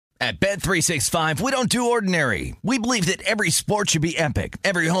At Bet365, we don't do ordinary. We believe that every sport should be epic.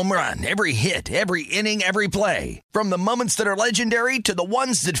 Every home run, every hit, every inning, every play. From the moments that are legendary to the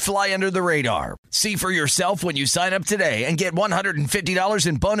ones that fly under the radar. See for yourself when you sign up today and get $150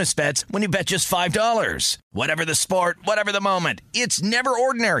 in bonus bets when you bet just $5. Whatever the sport, whatever the moment, it's never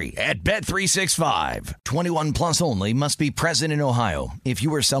ordinary at Bet365. 21 plus only. Must be present in Ohio. If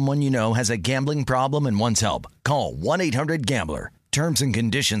you or someone you know has a gambling problem and wants help, call 1-800-GAMBLER. Terms and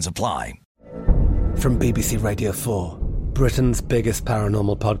conditions apply. From BBC Radio 4, Britain's biggest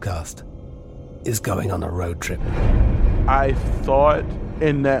paranormal podcast is going on a road trip. I thought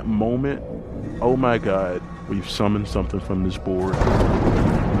in that moment, oh my God, we've summoned something from this board.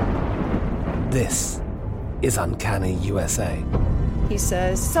 This is Uncanny USA. He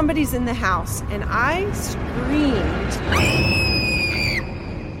says, somebody's in the house, and I screamed.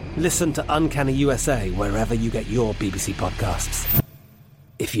 Listen to Uncanny USA wherever you get your BBC podcasts,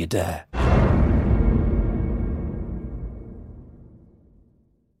 if you dare.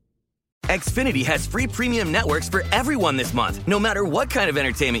 Xfinity has free premium networks for everyone this month, no matter what kind of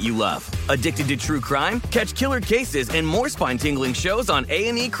entertainment you love. Addicted to true crime? Catch killer cases and more spine-tingling shows on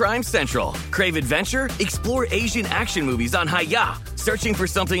A&E Crime Central. Crave adventure? Explore Asian action movies on Hi-YAH. Searching for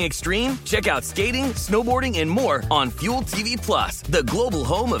something extreme? Check out skating, snowboarding, and more on Fuel TV Plus, the global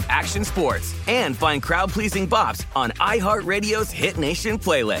home of action sports. And find crowd-pleasing bops on iHeartRadio's Hit Nation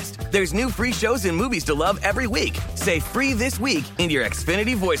playlist. There's new free shows and movies to love every week. Say free this week in your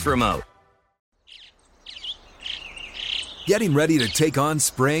Xfinity voice remote. Getting ready to take on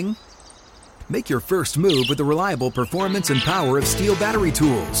spring? Make your first move with the reliable performance and power of Steel battery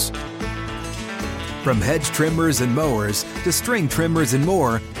tools. From hedge trimmers and mowers to string trimmers and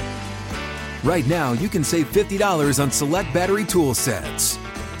more, right now you can save $50 on select battery tool sets.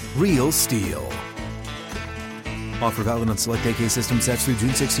 Real Steel. Offer valid on select AK system sets through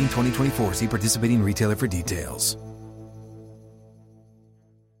June 16, 2024. See participating retailer for details.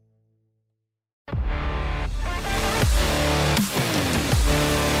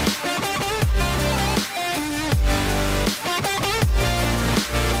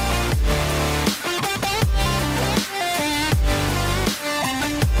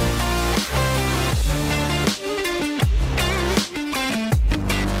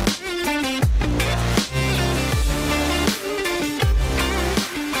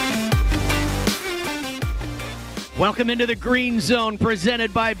 Welcome into the Green Zone,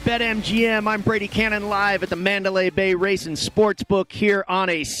 presented by BetMGM. I'm Brady Cannon, live at the Mandalay Bay Race and Sportsbook here on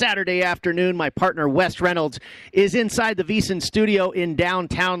a Saturday afternoon. My partner, Wes Reynolds, is inside the VSiN studio in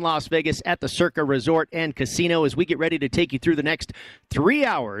downtown Las Vegas at the Circa Resort and Casino as we get ready to take you through the next 3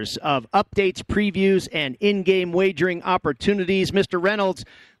 hours of updates, previews, and in-game wagering opportunities. Mr. Reynolds,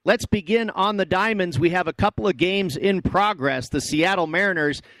 let's begin on the diamonds. We have a couple of games in progress. The Seattle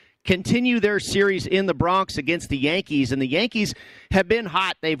Mariners continue their series in the Bronx against the Yankees, and the Yankees have been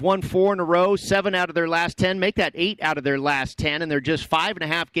hot. They've won 4 in a row, 7 out of their last 10, make that 8 out of their last 10, and they're just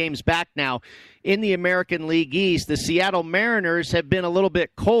 5.5 games back now in the American League East. The Seattle Mariners have been a little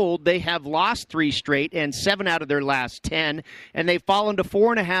bit cold. They have lost 3 straight and 7 out of their last 10, and they've fallen to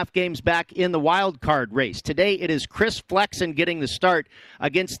 4.5 games back in the wild card race. Today it is Chris Flexen getting the start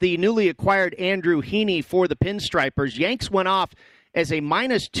against the newly acquired Andrew Heaney for the Pinstripers. Yanks went off as a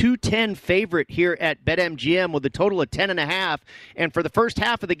minus 210 favorite here at BetMGM with a total of 10.5. And for the first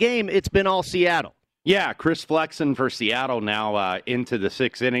half of the game, it's been all Seattle. Yeah, Chris Flexen for Seattle now into the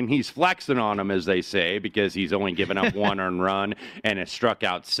 6th inning. He's flexing on him, as they say, because he's only given up 1 earned run and has struck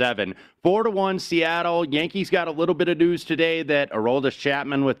out 7. 4-1 Seattle. Yankees got a little bit of news today that Aroldis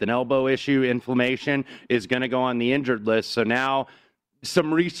Chapman with an elbow issue, inflammation, is going to go on the injured list. So now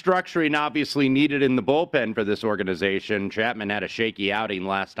some restructuring obviously needed in the bullpen for this organization. Chapman had a shaky outing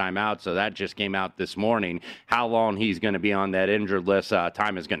last time out, so that just came out this morning. How long he's going to be on that injured list,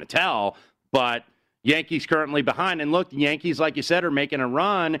 time is going to tell. But Yankees currently behind. And look, the Yankees, like you said, are making a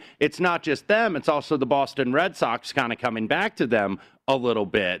run. It's not just them. It's also the Boston Red Sox kind of coming back to them a little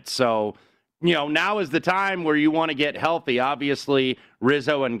bit. So, you know, now is the time where you want to get healthy. Obviously,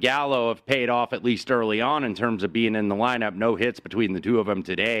 Rizzo and Gallo have paid off at least early on in terms of being in the lineup. No hits between the two of them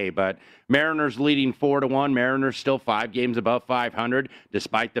today. But Mariners leading 4-1. Mariners still 5 games above 500,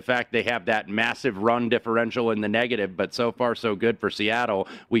 despite the fact they have that massive run differential in the negative. But so far, so good for Seattle.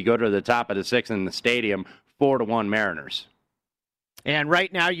 We go to the top of the 6th in the stadium, 4-1 Mariners. And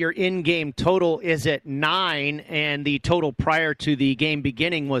right now, your in-game total is at 9, and the total prior to the game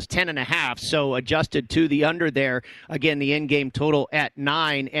beginning was 10.5. So adjusted to the under there, again, the in-game total at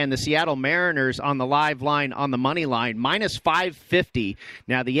 9. And the Seattle Mariners on the live line, on the money line, minus 550.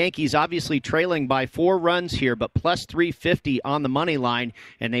 Now, the Yankees obviously trailing by 4 runs here, but plus 350 on the money line,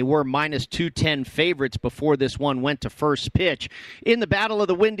 and they were minus 210 favorites before this one went to first pitch. In the Battle of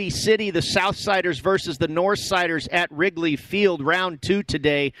the Windy City, the Southsiders versus the Northsiders at Wrigley Field, round 2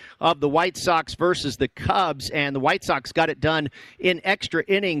 today of the White Sox versus the Cubs, and the White Sox got it done in extra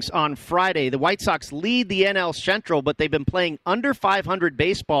innings on Friday. The White Sox lead the NL Central, but they've been playing under 500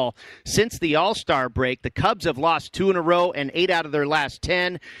 baseball since the All-Star break. The Cubs have lost 2 in a row and 8 out of their last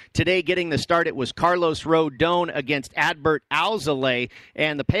 10. Today getting the start, it was Carlos Rodon against Adbert Alzolay,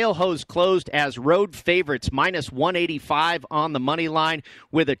 and the Pale Hose closed as road favorites, minus 185 on the money line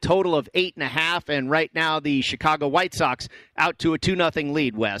with a total of 8.5, and right now the Chicago White Sox out to a 2-0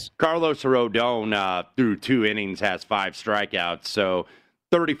 lead, Wes. Carlos Rodon, through 2 innings, has 5 strikeouts. So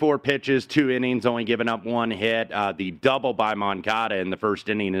 34 pitches, 2 innings, only giving up 1 hit. The double by Moncada in the first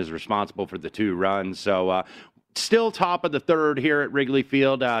inning is responsible for the 2 runs. So still top of the third here at Wrigley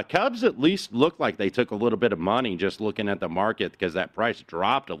Field. Cubs at least look like they took a little bit of money just looking at the market because that price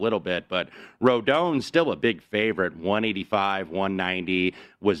dropped a little bit. But Rodon's still a big favorite. 185, 190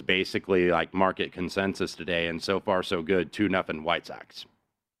 was basically like market consensus today. And so far, so good. 2-0 White Sox.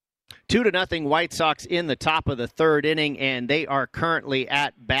 2-0 White Sox in the top of the third inning, and they are currently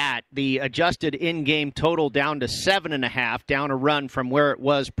at bat. The adjusted in-game total down to 7.5, down a run from where it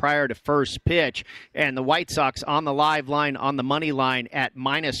was prior to first pitch. And the White Sox on the live line, on the money line at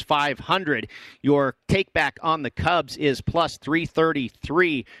minus 500. Your take back on the Cubs is plus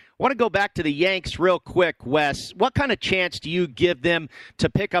 333. I want to go back to the Yanks real quick, Wes. What kind of chance do you give them to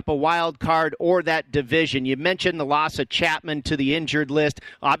pick up a wild card or that division? You mentioned the loss of Chapman to the injured list.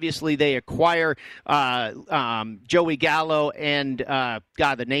 Obviously, they acquire Joey Gallo and,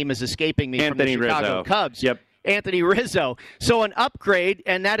 the name is escaping me, Anthony from the Chicago Rizzo. Cubs. Yep. Anthony Rizzo. So an upgrade,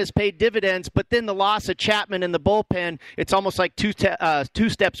 and that has paid dividends, but then the loss of Chapman in the bullpen, it's almost like two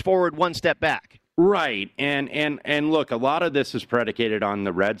steps forward, 1 step back. Right, and look, a lot of this is predicated on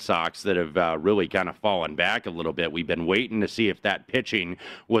the Red Sox that have really kind of fallen back a little bit. We've been waiting to see if that pitching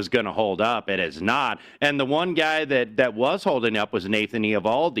was going to hold up. It has not. And the one guy that was holding up was Nathan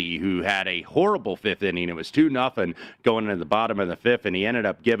Eovaldi, who had a horrible 5th inning. It was 2-0 going into the bottom of the 5th, and he ended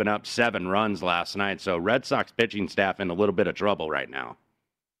up giving up 7 runs last night. So Red Sox pitching staff in a little bit of trouble right now.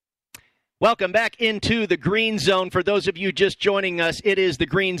 Welcome back into the Green Zone. For those of you just joining us, it is the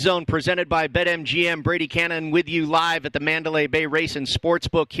Green Zone presented by BetMGM. Brady Cannon with you live at the Mandalay Bay Racing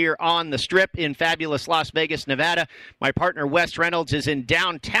Sportsbook here on the Strip in fabulous Las Vegas, Nevada. My partner Wes Reynolds is in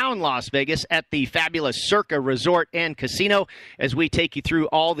downtown Las Vegas at the fabulous Circa Resort and Casino as we take you through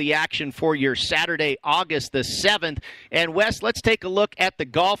all the action for your Saturday, August the 7th. And Wes, let's take a look at the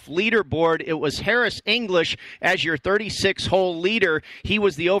golf leaderboard. It was Harris English as your 36-hole leader. He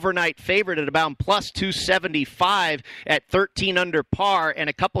was the overnight favorite at about plus 275 at 13 under par, and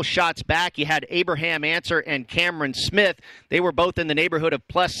a couple shots back you had Abraham Answer and Cameron Smith. They were both in the neighborhood of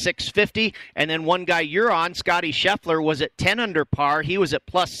plus 650, and then one guy you're on, Scotty Scheffler, was at 10 under par. He was at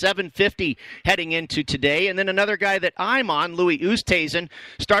plus 750 heading into today, and then another guy that I'm on, Louis Oosthuizen,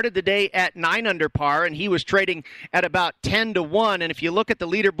 started the day at 9 under par, and he was trading at about 10-1, and if you look at the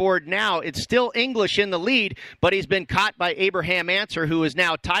leaderboard now, it's still English in the lead, but he's been caught by Abraham Answer, who is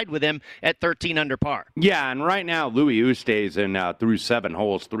now tied with him at 13 under par. Yeah, and right now, Louis Oosthuizen through 7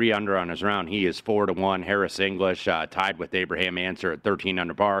 holes, 3 under on his round. He is 4-1. Harris English tied with Abraham Answer at 13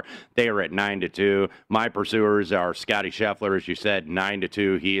 under par. They are at 9-2. My pursuers are Scotty Scheffler, as you said,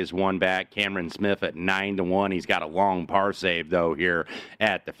 9-2. He is 1 back. Cameron Smith at 9-1. He's got a long par save, though, here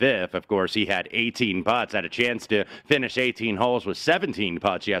at the 5th. Of course, he had 18 putts, had a chance to finish 18 holes with 17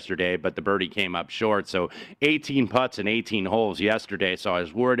 putts yesterday, but the birdie came up short. So 18 putts and 18 holes yesterday, so I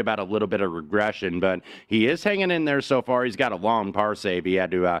was worried about a little bit of regression, but he is hanging in there so far. He's got a long par save. He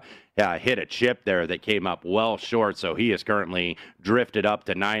had to hit a chip there that came up well short, so he is currently drifted up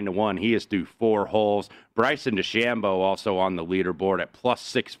to 9-1. He is through 4 holes. Bryson DeChambeau also on the leaderboard at plus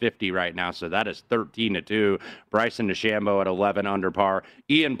 650 right now, so that is 13-2. Bryson DeChambeau at 11 under par.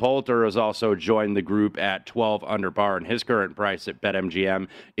 Ian Poulter has also joined the group at 12 under par, and his current price at BetMGM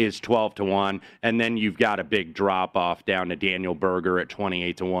is 12-1. And then you've got a big drop off down to Daniel Berger at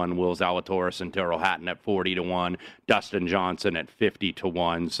 28-1, Will Zalatoris and Tyrrell Hatton at 40-1, Dustin Johnson at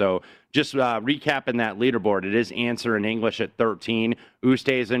 50-1. So So just recapping that leaderboard, it is Answer in English at 13,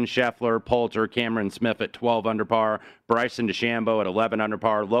 Oosthuizen, Scheffler, Poulter, Cameron Smith at 12 under par, Bryson DeChambeau at 11 under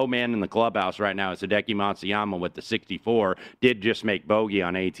par. Low man in the clubhouse right now is Hideki Matsuyama with the 64. Did just make bogey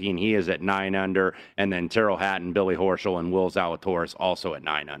on 18. He is at 9 under. And then Tyrrell Hatton, Billy Horschel, and Will Zalatoris also at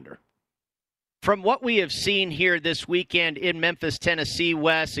 9 under. From what we have seen here this weekend in Memphis, Tennessee,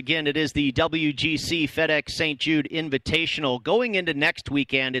 Wes, again, it is the WGC FedEx St. Jude Invitational. Going into next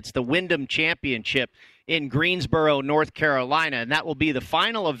weekend, it's the Wyndham Championship in Greensboro, North Carolina, and that will be the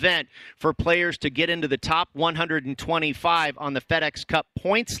final event for players to get into the top 125 on the FedEx Cup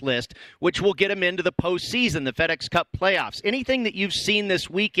points list, which will get them into the postseason, the FedEx Cup playoffs. Anything that you've seen this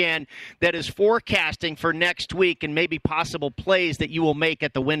weekend that is forecasting for next week and maybe possible plays that you will make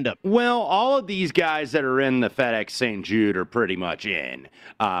at the Wyndham? Well, all of these guys that are in the FedEx St. Jude are pretty much in.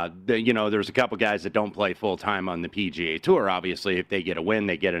 There's a couple guys that don't play full-time on the PGA Tour. Obviously, if they get a win,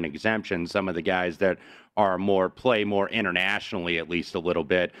 they get an exemption. Some of the guys that play more internationally, at least a little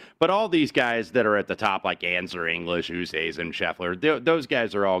bit. But all these guys that are at the top, like Answer English, Oosthuizen, Scheffler, those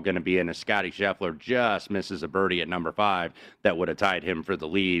guys are all going to be in. As Scotty Scheffler just misses a birdie at number 5 that would have tied him for the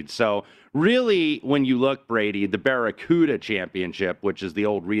lead. So really, when you look, Brady, the Barracuda Championship, which is the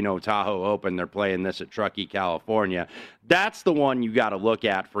old Reno Tahoe Open, they're playing this at Truckee, California. That's the one you got to look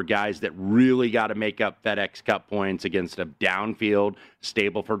at for guys that really got to make up FedEx Cup points against a downfield,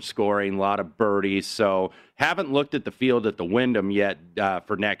 Stableford scoring, a lot of birdies. So haven't looked at the field at the Wyndham yet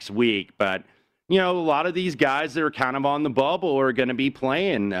for next week, but a lot of these guys that are kind of on the bubble are going to be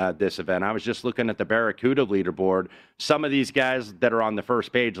playing this event. I was just looking at the Barracuda leaderboard. Some of these guys that are on the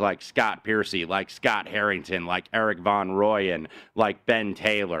first page, like Scott Piercy, like Scott Harrington, like Eric Von Royen, like Ben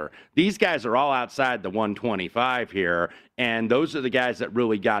Taylor. These guys are all outside the 125 here, and those are the guys that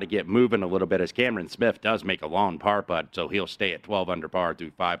really got to get moving a little bit, as Cameron Smith does make a long par putt, so he'll stay at 12 under par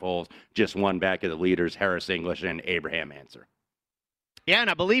through 5 holes, just one back of the leaders, Harris English and Abraham Answer. Yeah,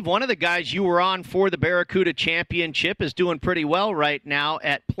 and I believe one of the guys you were on for the Barracuda Championship is doing pretty well right now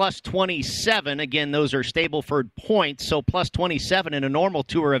at plus 27. Again, those are Stableford points, so plus 27 in a normal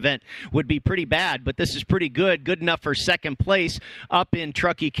tour event would be pretty bad, but this is pretty good. Good enough for second place up in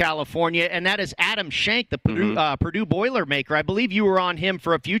Truckee, California, and that is Adam Schenk, the Purdue Boilermaker. I believe you were on him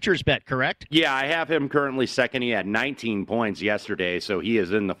for a futures bet, correct? Yeah, I have him currently second. He had 19 points yesterday, so he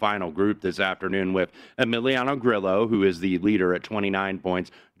is in the final group this afternoon with Emiliano Grillo, who is the leader at 29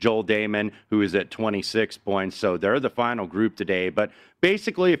 points, Joel Damon, who is at 26 points. So they're the final group today. But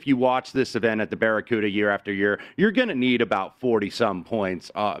basically, if you watch this event at the Barracuda year after year, you're going to need about 40-some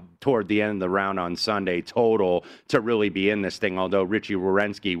points toward the end of the round on Sunday total to really be in this thing, although Richie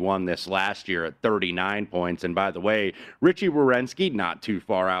Werenski won this last year at 39 points. And by the way, Richie Werenski, not too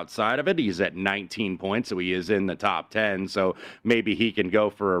far outside of it. He's at 19 points, so he is in the top 10. So maybe he can go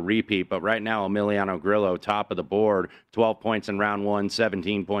for a repeat. But right now, Emiliano Grillo, top of the board, 12 points in round 1,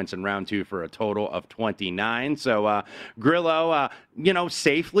 17 points in round 2 for a total of 29. So Grillo,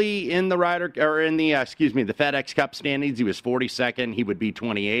 safely in the the FedEx Cup standings. He was 42nd. He would be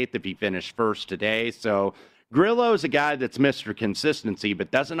 28th if he finished first today. So Grillo's a guy that's Mr. Consistency,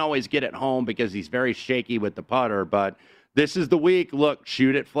 but doesn't always get it home because he's very shaky with the putter. But this is the week. Look,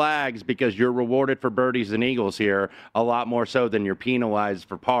 shoot at flags because you're rewarded for birdies and eagles here a lot more so than you're penalized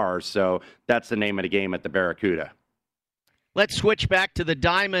for pars. So that's the name of the game at the Barracuda. Let's switch back to the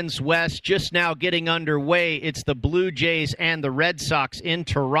Diamonds, West, just now getting underway. It's the Blue Jays and the Red Sox in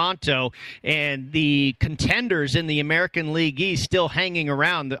Toronto, and the contenders in the American League East still hanging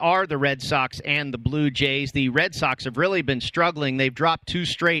around are the Red Sox and the Blue Jays. The Red Sox have really been struggling. They've dropped 2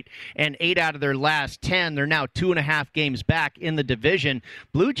 straight and 8 out of their last 10. They're now 2.5 games back in the division.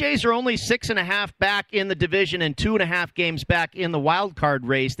 Blue Jays are only 6.5 back in the division and 2.5 games back in the wild card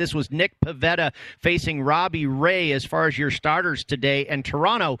race. This was Nick Pivetta facing Robbie Ray as far as your starters today, and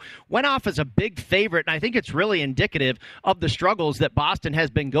Toronto went off as a big favorite, and I think it's really indicative of the struggles that Boston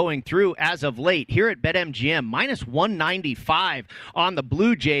has been going through as of late. Here at BetMGM, minus 195 on the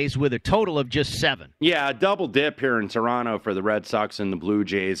Blue Jays with a total of just 7. Yeah, a double dip here in Toronto for the Red Sox and the Blue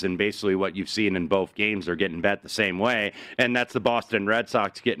Jays, and basically what you've seen in both games are getting bet the same way, and that's the Boston Red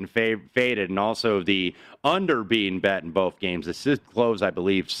Sox getting faded, and also the under being bet in both games. This is close, I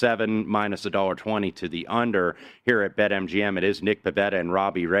believe, 7 minus $1.20 to the under here at BetMGM. It is Nick Pivetta and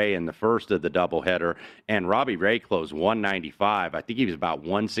Robbie Ray in the first of the doubleheader, and Robbie Ray closed 195. I think he was about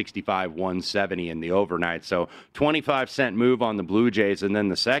 165, 170 in the overnight. So 25-cent move on the Blue Jays, and then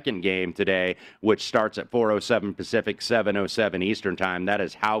the second game today, which starts at 4:07 Pacific, 7:07 Eastern time. That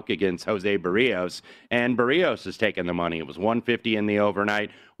is Houck against Jose Barrios, and Barrios is taking the money. It was 150 in the overnight,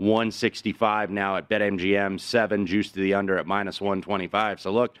 165 now at BetMGM, 7 juice to the under at minus 125.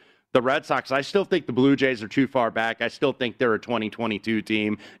 So look, the Red Sox, I still think the Blue Jays are too far back. I still think they're a 2022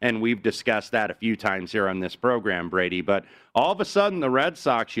 team, and we've discussed that a few times here on this program, Brady. But all of a sudden, the Red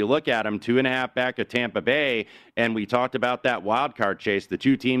Sox, you look at them, 2.5 back of Tampa Bay, and we talked about that wild card chase. The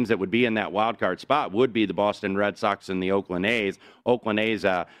two teams that would be in that wild card spot would be the Boston Red Sox and the Oakland A's. Oakland A's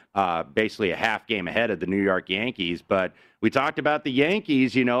basically a half game ahead of the New York Yankees, but we talked about the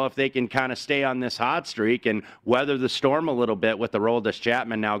Yankees, if they can kind of stay on this hot streak and weather the storm a little bit with Aroldis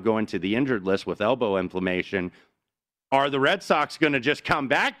Chapman now going to the injured list with elbow inflammation. Are the Red Sox going to just come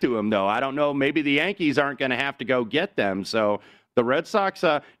back to him, though? I don't know. Maybe the Yankees aren't going to have to go get them. So the Red Sox,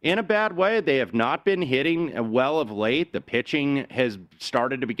 in a bad way, they have not been hitting well of late. The pitching has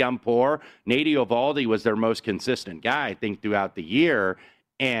started to become poor. Nate Eovaldi was their most consistent guy, I think, throughout the year.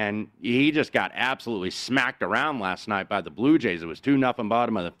 And he just got absolutely smacked around last night by the Blue Jays. It was 2-0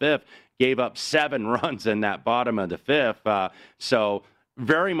 bottom of the fifth. Gave up 7 runs in that bottom of the fifth. So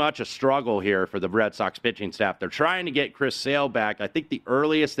very much a struggle here for the Red Sox pitching staff. They're trying to get Chris Sale back. I think the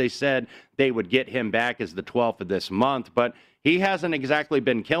earliest they said they would get him back is the 12th of this month. But he hasn't exactly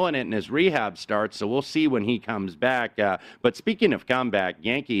been killing it in his rehab start, so we'll see when he comes back. But speaking of comeback,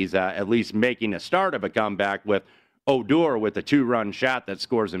 Yankees at least making a start of a comeback with Odor with a 2-run shot that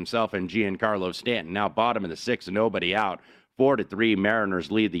scores himself and Giancarlo Stanton. Now bottom of the 6th, nobody out. 4-3,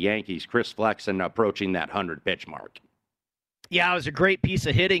 Mariners lead the Yankees. Chris Flexen approaching that 100-pitch mark. Yeah, it was a great piece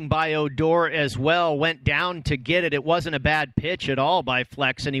of hitting by Odor as well. Went down to get it. It wasn't a bad pitch at all by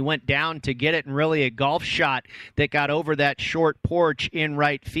Flex, and he went down to get it, and really a golf shot that got over that short porch in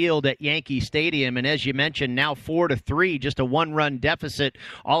right field at Yankee Stadium. And as you mentioned, now 4-3, just a 1-run deficit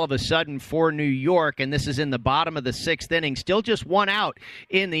all of a sudden for New York, and this is in the bottom of the 6th inning. Still just 1 out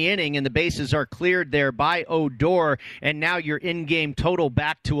in the inning, and the bases are cleared there by Odor, and now your in-game total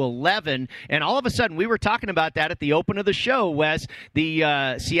back to 11. And all of a sudden, we were talking about that at the open of the show, Wes.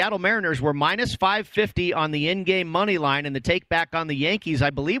 The Seattle Mariners were minus 550 on the in-game money line, and the take back on the Yankees, I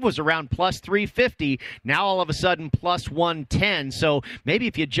believe, was around plus 350. Now all of a sudden plus 110. So maybe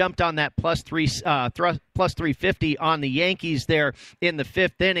if you jumped on that plus 350 on the Yankees there in the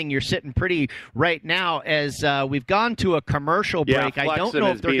 5th inning, you're sitting pretty right now. As we've gone to a commercial break. Yeah, I don't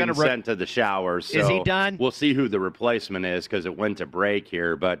know if they're going to sent to the showers. So is he done? We'll see who the replacement is because it went to break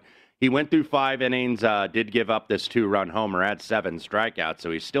here, but. He went through 5 innings, did give up this 2-run homer, had 7 strikeouts,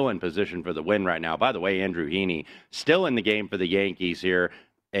 so he's still in position for the win right now. By the way, Andrew Heaney still in the game for the Yankees here.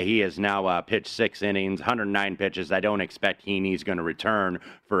 He has now pitched 6 innings, 109 pitches. I don't expect Heaney's going to return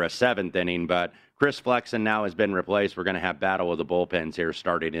for a 7th inning, but Chris Flexen now has been replaced. We're going to have battle of the bullpens here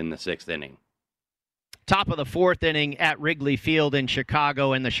starting in the 6th inning. Top of the 4th inning at Wrigley Field in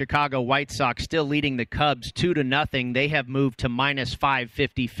Chicago, and the Chicago White Sox still leading the Cubs 2-0. They have moved to minus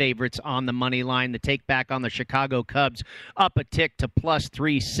 550 favorites on the money line. The take back on the Chicago Cubs up a tick to plus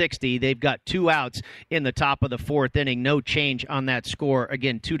 360. They've got 2 outs in the top of the 4th inning. No change on that score.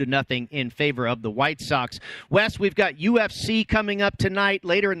 Again, 2-0 in favor of the White Sox. Wes, we've got UFC coming up tonight.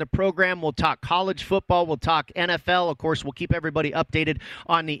 Later in the program, we'll talk college football. We'll talk NFL. Of course, we'll keep everybody updated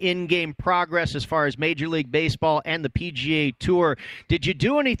on the in-game progress as far as Major League Baseball and the PGA Tour. Did you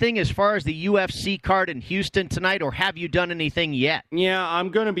do anything as far as the UFC card in Houston tonight, or have you done anything yet? Yeah, I'm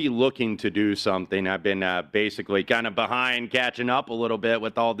going to be looking to do something. I've been basically kind of behind, catching up a little bit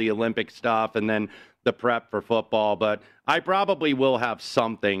with all the Olympic stuff and then the prep for football, but I probably will have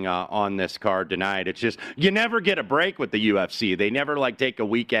something on this card tonight. It's just, you never get a break with the UFC. They never take a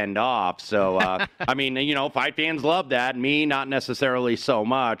weekend off. So, I mean, fight fans love that. Me, not necessarily so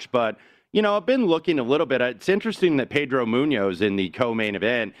much, but I've been looking a little bit. It's interesting that Pedro Munoz in the co-main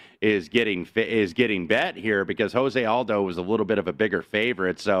event is getting bet here because Jose Aldo was a little bit of a bigger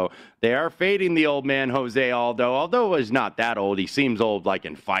favorite. So they are fading the old man Jose Aldo, although he's not that old. He seems old like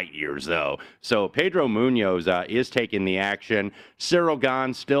in fight years, though. So Pedro Munoz is taking the action. Cyril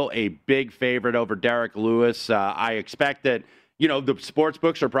Gane still a big favorite over Derek Lewis. I expect that the sports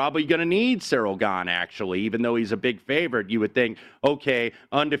books are probably going to need Cyril Gane, actually, even though he's a big favorite. You would think, okay,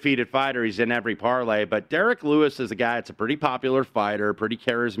 undefeated fighter, he's in every parlay. But Derek Lewis is a guy that's a pretty popular fighter, pretty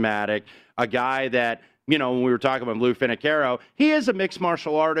charismatic, a guy that, when we were talking about Lou Finocchiaro, he is a mixed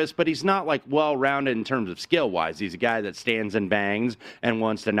martial artist, but he's not well-rounded in terms of skill-wise. He's a guy that stands and bangs and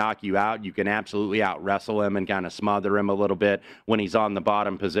wants to knock you out. You can absolutely out-wrestle him and kind of smother him a little bit when he's on the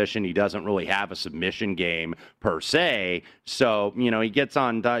bottom position. He doesn't really have a submission game per se. So, he gets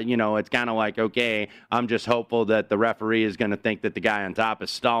on, it's kind of like, okay, I'm just hopeful that the referee is going to think that the guy on top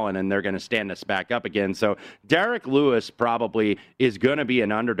is stalling and they're going to stand us back up again. So Derek Lewis probably is going to be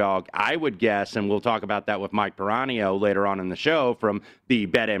an underdog, I would guess, and we'll talk about about that with Mike Peranio later on in the show from the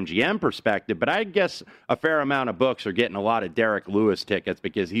BetMGM perspective. But I guess a fair amount of books are getting a lot of Derek Lewis tickets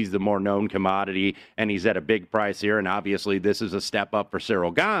because he's the more known commodity and he's at a big price here. And obviously this is a step up for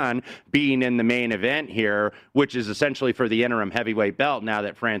Cyril Gane being in the main event here, which is essentially for the interim heavyweight belt now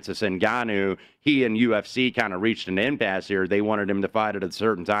that Francis Ngannou, he and UFC kind of reached an impasse here. They wanted him to fight at a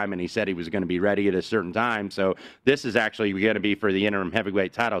certain time, and he said he was going to be ready at a certain time. So this is actually going to be for the interim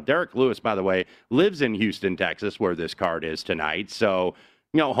heavyweight title. Derek Lewis, by the way, lives in Houston, Texas, where this card is tonight. So,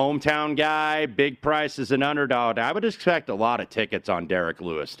 hometown guy, big price as an underdog. I would expect a lot of tickets on Derek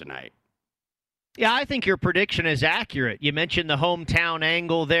Lewis tonight. Yeah, I think your prediction is accurate. You mentioned the hometown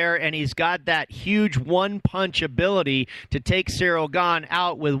angle there, and he's got that huge one-punch ability to take Cyril Gane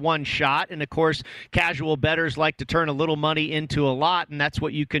out with one shot. And, of course, casual bettors like to turn a little money into a lot, and that's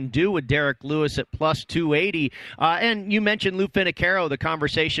what you can do with Derek Lewis at plus 280. And you mentioned Lou Finicaro, the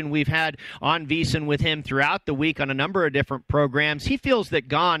conversation we've had on VSiN with him throughout the week on a number of different programs. He feels that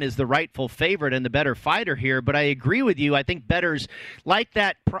Gane is the rightful favorite and the better fighter here, but I agree with you. I think bettors like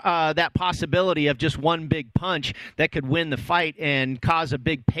that possibility of just one big punch that could win the fight and cause a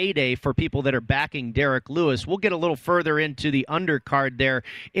big payday for people that are backing Derek Lewis. We'll get a little further into the undercard there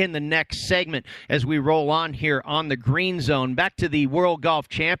in the next segment as we roll on here on the Green Zone. Back to the World Golf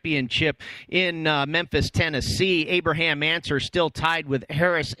Championship in Memphis, Tennessee. Abraham Ancer still tied with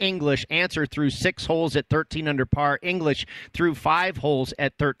Harris English. Ancer through 6 holes at 13 under par. English through 5 holes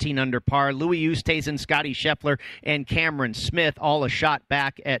at 13 under par. Louis Oosthuizen, Scotty Scheffler, and Cameron Smith all a shot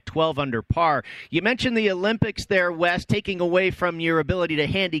back at 12 under par. You mentioned the Olympics there, Wes, taking away from your ability to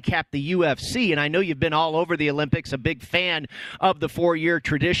handicap the UFC, and I know you've been all over the Olympics, a big fan of the 4-year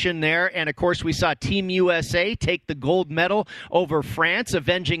tradition there, and of course we saw Team USA take the gold medal over France,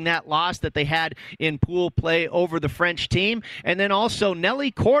 avenging that loss that they had in pool play over the French team, and then also Nelly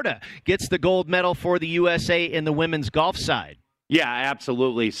Korda gets the gold medal for the USA in the women's golf side. Yeah,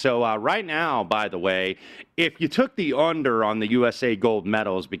 absolutely. So right now, by the way, if you took the under on the USA gold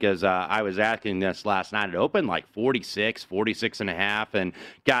medals, because I was asking this last night, it opened like 46 and a half and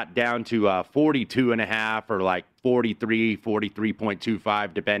got down to 42 and a half or like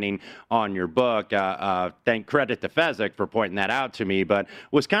 43.25, depending on your book. Thank credit to Fezzik for pointing that out to me, but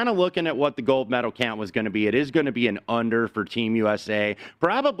was kind of looking at what the gold medal count was going to be. It is going to be an under for Team USA.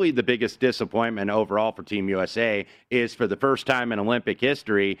 Probably the biggest disappointment overall for Team USA is for the first time in Olympic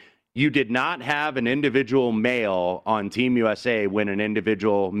history, you did not have an individual male on Team USA win an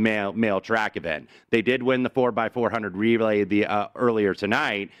individual male track event. They did win the 4x400 relay earlier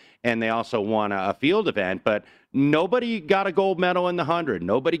tonight, and they also won a field event, but nobody got a gold medal in the 100.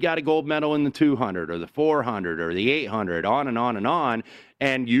 Nobody got a gold medal in the 200 or the 400 or the 800, on and on and on.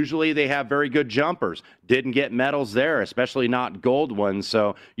 And usually they have very good jumpers. Didn't get medals there, especially not gold ones.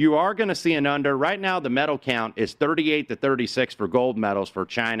 So you are going to see an under. Right now, the medal count is 38-36 for gold medals for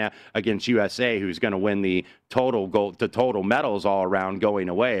China against USA, who's going to win the total medals all around going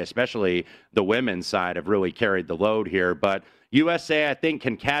away, especially the women's side have really carried the load here. But USA, I think,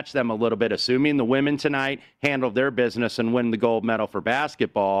 can catch them a little bit, assuming the women tonight handle their business and win the gold medal for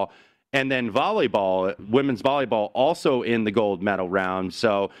basketball. And then volleyball, women's volleyball, also in the gold medal round.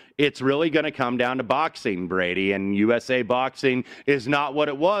 So it's really going to come down to boxing, Brady. And USA boxing is not what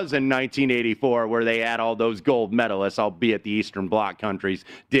it was in 1984, where they had all those gold medalists, albeit the Eastern Bloc countries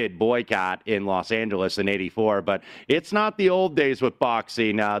did boycott in Los Angeles in 84. But it's not the old days with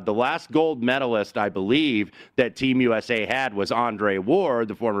boxing. The last gold medalist, I believe, that Team USA had was Andre Ward,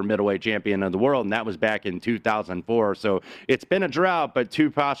 the former middleweight champion of the world, and that was back in 2004. So it's been a drought, but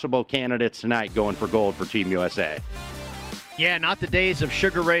 2 possible candidates tonight going for gold for Team USA. Yeah, not the days of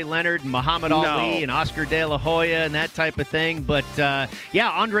Sugar Ray Leonard and Muhammad Ali and Oscar De La Hoya and that type of thing. But,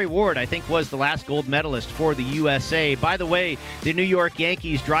 Andre Ward, I think, was the last gold medalist for the USA. By the way, the New York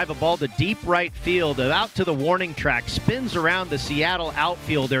Yankees drive a ball to deep right field, out to the warning track, spins around the Seattle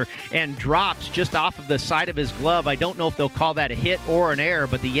outfielder, and drops just off of the side of his glove. I don't know if they'll call that a hit or an error,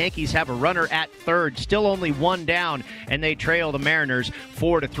 but the Yankees have a runner at third, still only 1 down, and they trail the Mariners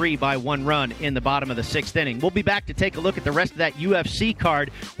 4-3 by 1 run in the bottom of the 6th inning. We'll be back to take a look at the rest of that UFC card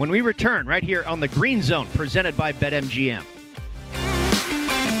when we return right here on the Green Zone, presented by BetMGM.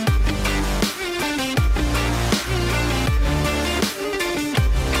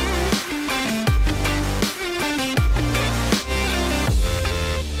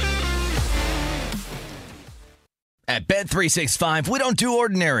 At Bet365, Bet365, we don't do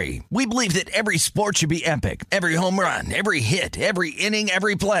ordinary. We believe that every sport should be epic. Every home run, every hit, every inning,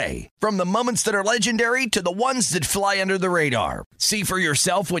 every play. From the moments that are legendary to the ones that fly under the radar. See for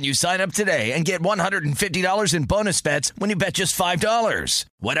yourself when you sign up today and get $150 in bonus bets when you bet just $5.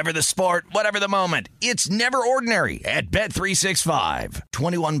 Whatever the sport, whatever the moment, it's never ordinary at Bet365.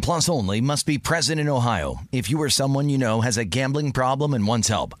 21 plus only. Must be present in Ohio. If you or someone you know has a gambling problem and wants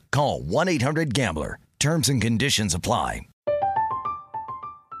help, call 1-800-GAMBLER. Terms and conditions apply.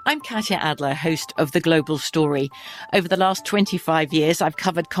 I'm Katya Adler, host of The Global Story. Over the last 25 years, I've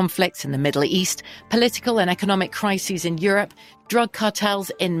covered conflicts in the Middle East, political and economic crises in Europe, drug cartels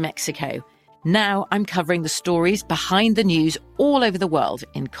in Mexico. Now I'm covering the stories behind the news all over the world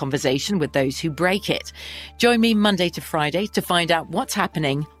in conversation with those who break it. Join me Monday to Friday to find out what's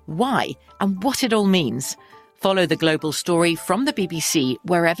happening, why, and what it all means. Follow The Global Story from the BBC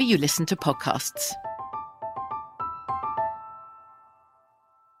wherever you listen to podcasts.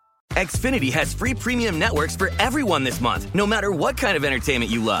 Xfinity has free premium networks for everyone this month, no matter what kind of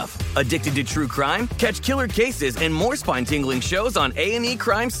entertainment you love. Addicted to true crime? Catch killer cases and more spine-tingling shows on A&E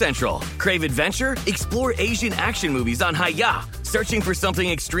Crime Central. Crave adventure? Explore Asian action movies on Hi-YAH. Searching for something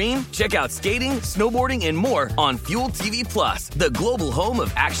extreme? Check out skating, snowboarding, and more on Fuel TV Plus, the global home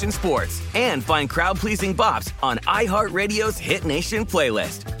of action sports. And find crowd-pleasing bops on iHeartRadio's Hit Nation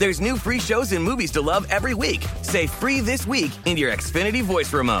playlist. There's new free shows and movies to love every week. Say free this week in your Xfinity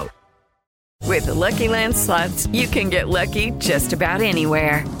voice remote. With the Lucky Land Slots, you can get lucky just about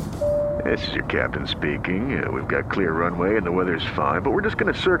anywhere. This is your captain speaking. We've got clear runway and the weather's fine, but we're just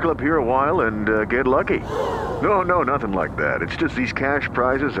going to circle up here a while and get lucky. No, nothing like that. It's just these cash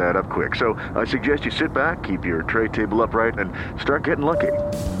prizes add up quick. So I suggest you sit back, keep your tray table upright, and start getting lucky.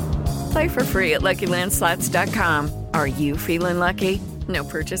 Play for free at LuckyLandSlots.com. Are you feeling lucky? No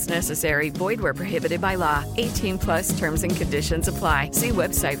purchase necessary. Void where prohibited by law. 18 plus terms and conditions apply. See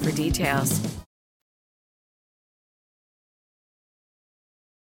website for details.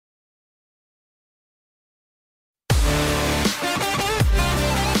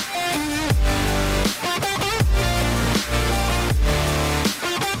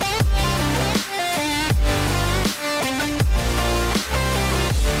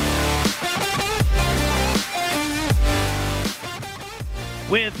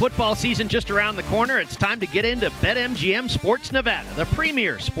 With football season just around the corner, it's time to get into BetMGM Sports Nevada, the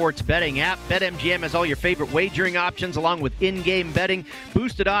premier sports betting app. BetMGM has all your favorite wagering options, along with in-game betting,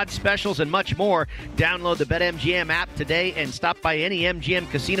 boosted odds specials, and much more. Download the BetMGM app today and stop by any MGM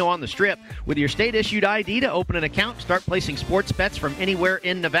casino on the Strip. With your state-issued ID to open an account, start placing sports bets from anywhere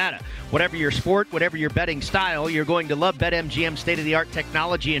in Nevada. Whatever your sport, whatever your betting style, you're going to love BetMGM's state-of-the-art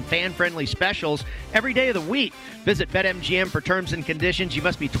technology and fan-friendly specials every day of the week. Visit BetMGM for terms and conditions. You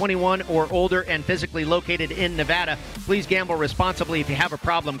must be 21 or older and physically located in Nevada. Please gamble responsibly. If you have a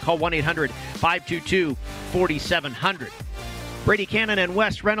problem, call 1-800-522-4700. Brady Cannon and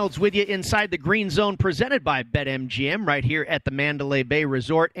Wes Reynolds with you inside the Green Zone, presented by BetMGM, right here at the Mandalay Bay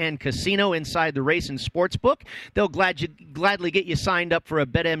Resort and Casino inside the Race and Sportsbook. They'll gladly get you signed up for a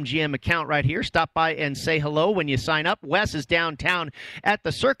BetMGM account right here. Stop by and say hello when you sign up. Wes is downtown at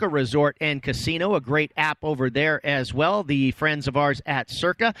the Circa Resort and Casino, a great app over there as well, the friends of ours at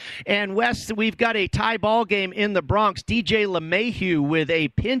Circa. And Wes, we've got a tie ball game in the Bronx. DJ LeMahieu with a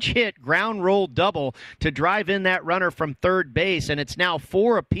pinch hit ground roll double to drive in that runner from third base. And it's now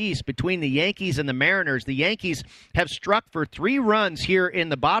 4 apiece between the Yankees and the Mariners. The Yankees have struck for 3 runs here in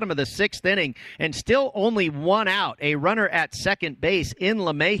the bottom of the 6th inning and still only 1 out, a runner at second base in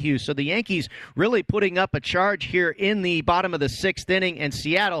LeMahieu. So the Yankees really putting up a charge here in the bottom of the 6th inning, and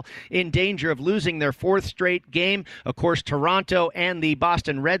Seattle in danger of losing their 4th straight game. Of course, Toronto and the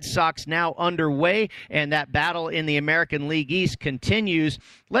Boston Red Sox now underway, and that battle in the American League East continues.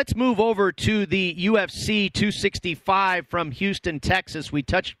 Let's move over to the UFC 265 from Houston, Texas. We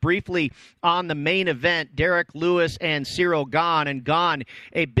touched briefly on the main event, Derek Lewis and Cyril Gane. And Gane,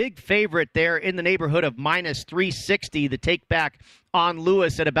 a big favorite there in the neighborhood of minus 360. The take back on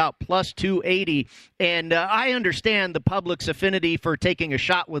Lewis at about plus 280. And I understand the public's affinity for taking a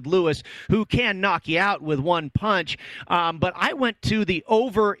shot with Lewis, who can knock you out with one punch. But I went to the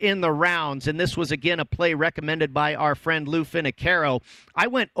over in the rounds, and this was, again, a play recommended by our friend Lou Finicaro. I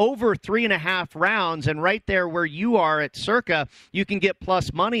went over 3.5 rounds, and right there where you are at Circa, you can get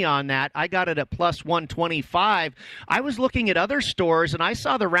plus money on that. I got it at plus 125. I was looking at other stores, and I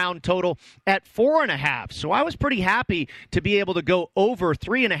saw the round total at 4.5. So I was pretty happy to be able to go over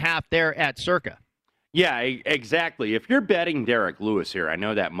 3.5 there at Circa. Yeah, exactly. If you're betting Derek Lewis here, I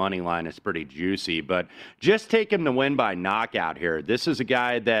know that money line is pretty juicy, but just take him to win by knockout here. This is a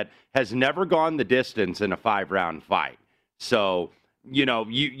guy that has never gone the distance in a 5-round fight. So, you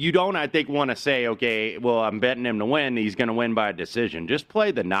don't, I think, want to say, okay, well, I'm betting him to win. He's going to win by a decision. Just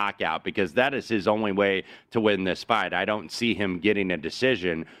play the knockout because that is his only way to win this fight. I don't see him getting a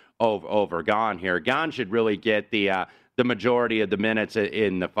decision over Gane here. Gane should really get the majority of the minutes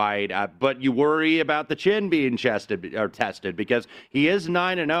in the fight, but you worry about the chin being tested because he is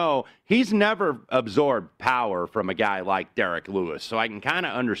 9-0. He's never absorbed power from a guy like Derek Lewis, so I can kind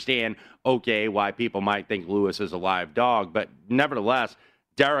of understand, okay, why people might think Lewis is a live dog, but nevertheless,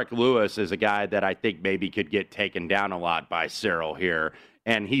 Derek Lewis is a guy that I think maybe could get taken down a lot by Cyril here,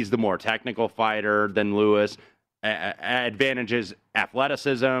 and he's the more technical fighter than Lewis. Advantages: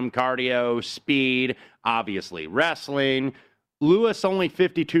 athleticism, cardio, speed, obviously wrestling. Lewis only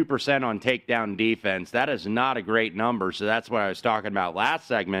 52% on takedown defense. That is not a great number. So that's what I was talking about last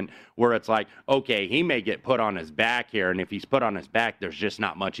segment, where it's like, okay, he may get put on his back here. And if he's put on his back, there's just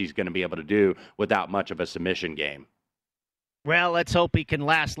not much he's going to be able to do without much of a submission game. Well, let's hope he can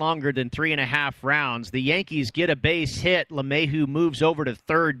last longer than 3.5 rounds. The Yankees get a base hit. LeMahieu moves over to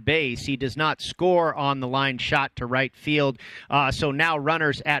third base. He does not score on the line shot to right field. So now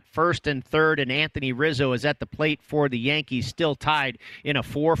runners at first and third, and Anthony Rizzo is at the plate for the Yankees, still tied in a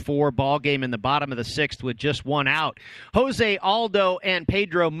 4-4 ball game in the bottom of the sixth with just one out. Jose Aldo and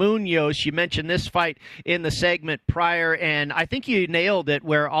Pedro Munoz, you mentioned this fight in the segment prior, and I think you nailed it,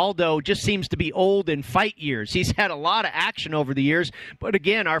 where Aldo just seems to be old in fight years. He's had a lot of action over the years, but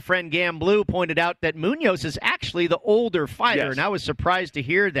again, our friend Gam Blue pointed out that Munoz is actually the older fighter, yes. And I was surprised to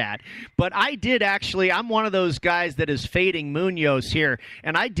hear that. But I'm one of those guys that is fading Munoz here,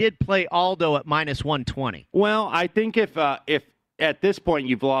 and I did play Aldo at -120. Well, I think if at this point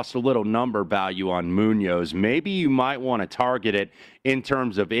you've lost a little number value on Munoz, maybe you might want to target it in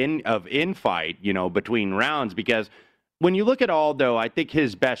terms of in-fight, between rounds, because when you look at Aldo, I think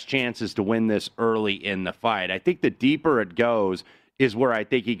his best chance is to win this early in the fight. I think the deeper it goes is where I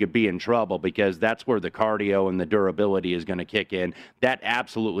think he could be in trouble, because that's where the cardio and the durability is going to kick in. That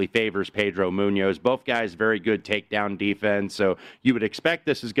absolutely favors Pedro Munoz. Both guys very good takedown defense, so you would expect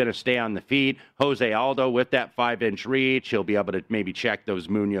this is going to stay on the feet. Jose Aldo with that 5-inch reach, he'll be able to maybe check those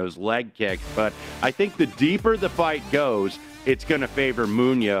Munoz leg kicks. But I think the deeper the fight goes, it's going to favor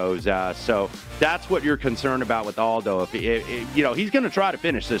Munoz. So that's what you're concerned about with Aldo. If he's going to try to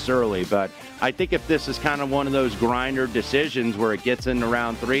finish this early, but I think if this is kind of one of those grinder decisions where it gets into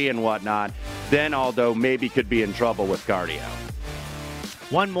round 3 and whatnot, then Aldo maybe could be in trouble with cardio.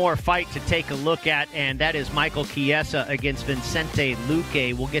 One more fight to take a look at, and that is Michael Chiesa against Vicente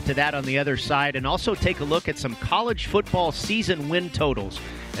Luque. We'll get to that on the other side, and also take a look at some college football season win totals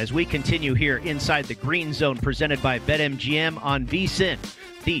as we continue here inside the Green Zone, presented by BetMGM on VSiN,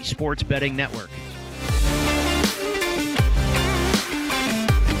 the sports betting network.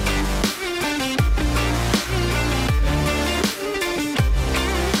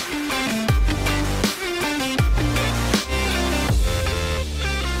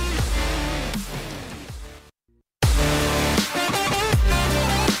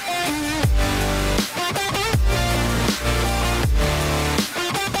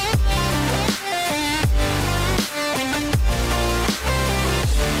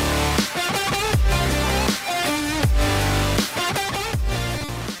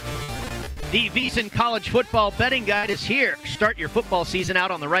 The VSiN College Football Betting Guide is here. Start your football season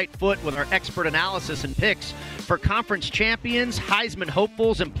out on the right foot with our expert analysis and picks for conference champions, Heisman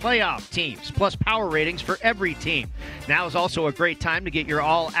hopefuls, and playoff teams, plus power ratings for every team. Now is also a great time to get your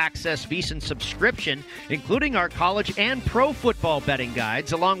all-access VSiN subscription, including our college and pro football betting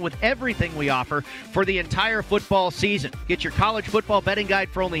guides, along with everything we offer for the entire football season. Get your college football betting guide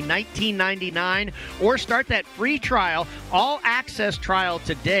for only $19.99, or start that free trial, all-access trial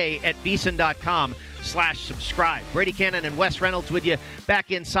today at VSiN.com/subscribe. Brady Cannon and Wes Reynolds with you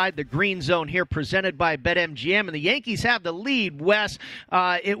back inside the Green Zone here, presented by BetMGM. And the Yankees have the lead, Wes.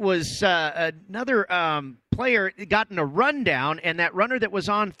 It was another player got in a rundown, and that runner that was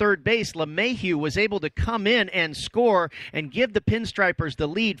on third base, LeMahieu, was able to come in and score and give the Pinstripers the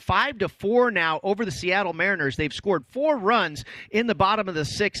lead 5-4 now over the Seattle Mariners. They've scored 4 runs in the bottom of the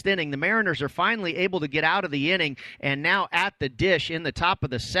 6th inning. The Mariners are finally able to get out of the inning and now at the dish in the top of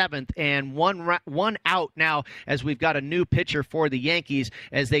the 7th, and one out now as we've got a new pitcher for the Yankees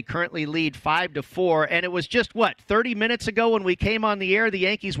as they currently lead 5-4. And it was just, 30 minutes ago when we came on the air, the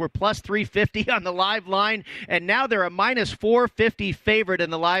Yankees were plus 350 on the live line, and now they're a minus 450 favorite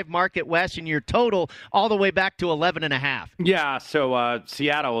in the live market, West, and your total all the way back to 11.5. Yeah, so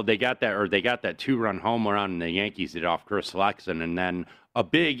Seattle, they got that 2-run home run, and the Yankees did off Chris Flexen, and then a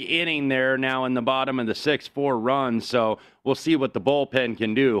big inning there now in the bottom of the 6th, 4 runs. So we'll see what the bullpen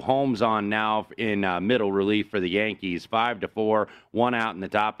can do. Holmes on now in middle relief for the Yankees, 5-4, one out in the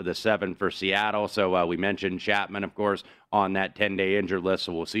top of the 7 for Seattle. So we mentioned Chapman, of course, on that 10-day injured list,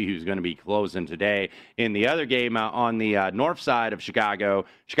 so we'll see who's going to be closing today. In the other game on the north side of Chicago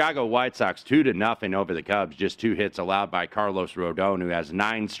White Sox 2-0 over the Cubs, just 2 hits allowed by Carlos Rodon, who has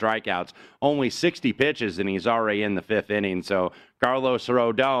 9 strikeouts, only 60 pitches, and he's already in the 5th inning. So Carlos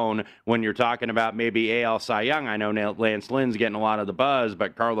Rodon, when you're talking about maybe AL Cy Young, I know Lance Lynn's getting a lot of the buzz,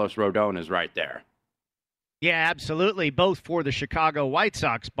 but Carlos Rodon is right there. Yeah, absolutely. Both for the Chicago White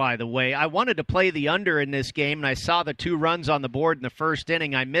Sox, by the way. I wanted to play the under in this game, and I saw the 2 runs on the board in the first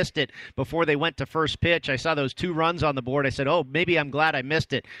inning. I missed it before they went to first pitch. I saw those 2 runs on the board. I said, oh, maybe I'm glad I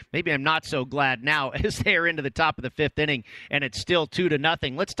missed it. Maybe I'm not so glad now as they're into the top of the 5th inning, and it's still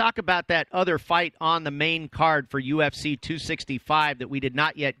 2-0. Let's talk about that other fight on the main card for UFC 265 that we did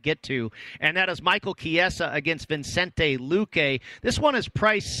not yet get to, and that is Michael Chiesa against Vicente Luque. This one is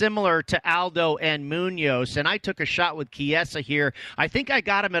priced similar to Aldo and Munoz, and I took a shot with Chiesa here. I think I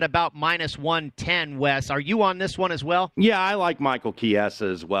got him at about -110, Wes. Are you on this one as well? Yeah, I like Michael Chiesa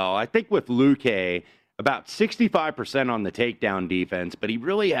as well. I think with Luque, about 65% on the takedown defense, but he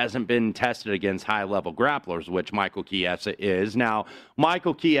really hasn't been tested against high-level grapplers, which Michael Chiesa is. Now,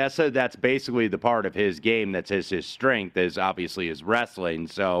 Michael Chiesa, that's basically the part of his game that's his strength, is obviously his wrestling.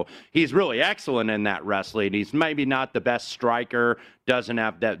 So he's really excellent in that wrestling. He's maybe not the best striker, doesn't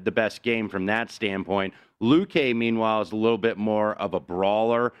have the best game from that standpoint. Luque, meanwhile, is a little bit more of a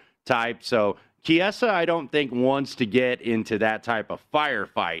brawler type. So Chiesa, I don't think, wants to get into that type of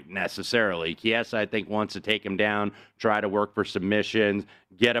firefight necessarily. Chiesa, I think, wants to take him down, try to work for submissions,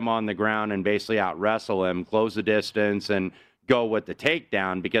 get him on the ground, and basically out-wrestle him, close the distance, and go with the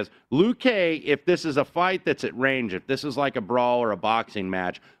takedown. Because Luque, if this is a fight that's at range, if this is like a brawl or a boxing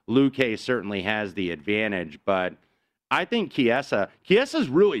match, Luque certainly has the advantage. But I think Chiesa's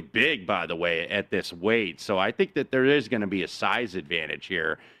really big, by the way, at this weight. So I think that there is going to be a size advantage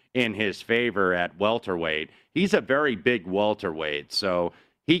here in his favor at welterweight. He's a very big welterweight, so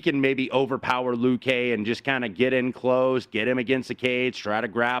he can maybe overpower Luque and just kind of get in close, get him against the cage, try to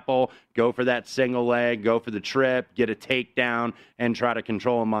grapple, go for that single leg, go for the trip, get a takedown, and try to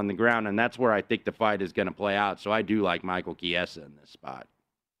control him on the ground. And that's where I think the fight is going to play out. So I do like Michael Chiesa in this spot.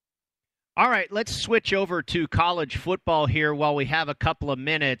 All right, let's switch over to college football here while we have a couple of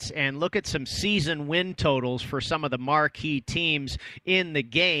minutes and look at some season win totals for some of the marquee teams in the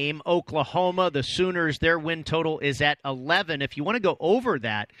game. Oklahoma, the Sooners, their win total is at 11. If you want to go over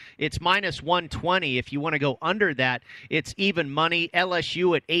that, it's -120. If you want to go under that, it's even money.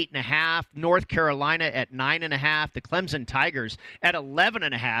 LSU at 8.5, North Carolina at 9.5, the Clemson Tigers at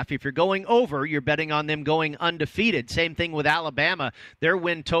 11.5. If you're going over, you're betting on them going undefeated. Same thing with Alabama, their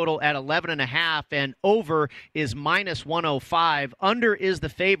win total at 11.5, and over is -105. Under is the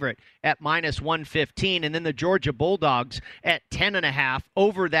favorite at -115, and then the Georgia Bulldogs at 10.5.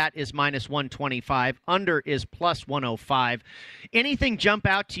 Over that is -125. Under is +105. Anything jump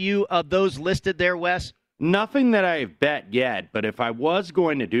out to you of those listed there, Wes? Nothing that I've bet yet, but if I was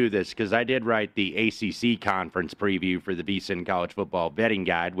going to do this, because I did write the ACC conference preview for the VSiN College Football Betting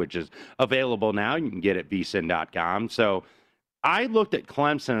Guide, which is available now. You can get it at vsin.com. So I looked at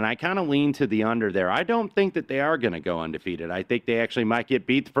Clemson, and I kind of leaned to the under there. I don't think that they are going to go undefeated. I think they actually might get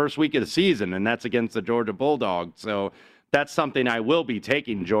beat the first week of the season, and that's against the Georgia Bulldogs. So that's something I will be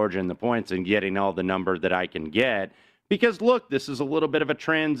taking Georgia in the points and getting all the number that I can get. Because, look, this is a little bit of a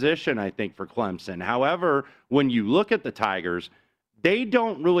transition, I think, for Clemson. However, when you look at the Tigers, they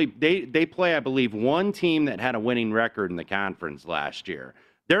don't really – they play, I believe, one team that had a winning record in the conference last year.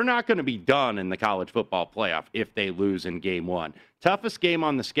 They're not going to be done in the college football playoff if they lose in game one. Toughest game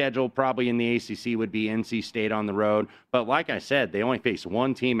on the schedule probably in the ACC would be NC State on the road. But like I said, they only faced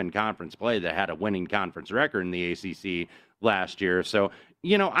one team in conference play that had a winning conference record in the ACC last year. So,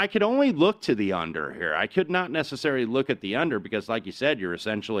 you know, I could only look to the under here. I could not necessarily look at the under because, like you said, you're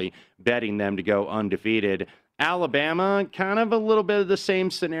essentially betting them to go undefeated. Alabama, kind of a little bit of the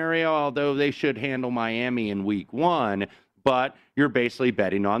same scenario, although they should handle Miami in week one. But you're basically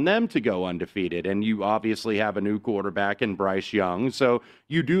betting on them to go undefeated. And you obviously have a new quarterback in Bryce Young. So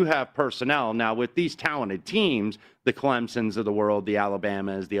you do have personnel. Now, with these talented teams, the Clemsons of the world, the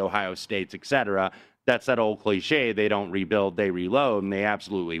Alabamas, the Ohio States, etc., that's that old cliche, they don't rebuild, they reload, and they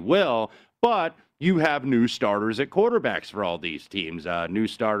absolutely will. But you have new starters at quarterbacks for all these teams. New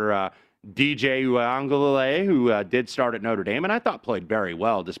starter DJ Uiagalelei, who did start at Notre Dame, and I thought played very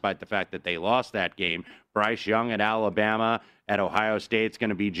well despite the fact that they lost that game. Bryce Young at Alabama. At Ohio State's going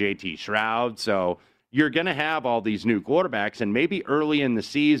to be J.T. Shroud. So you're going to have all these new quarterbacks, and maybe early in the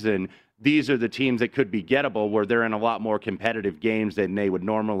season, these are the teams that could be gettable, where they're in a lot more competitive games than they would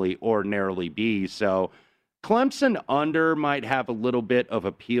ordinarily be. So Clemson under might have a little bit of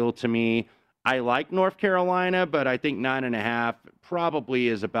appeal to me. I like North Carolina, but I think 9.5 probably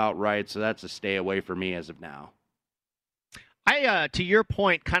is about right. So that's a stay away for me as of now. I, to your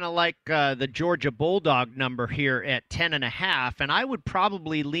point, kind of like the Georgia Bulldog number here at 10.5, and I would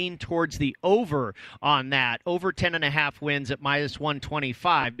probably lean towards the over on that, over 10.5 wins at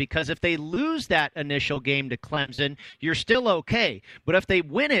 -125, because if they lose that initial game to Clemson, you're still okay. But if they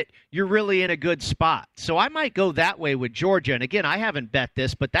win it, you're really in a good spot. So I might go that way with Georgia. And again, I haven't bet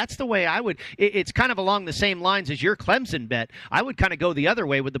this, but that's the way I would. It's kind of along the same lines as your Clemson bet. I would kind of go the other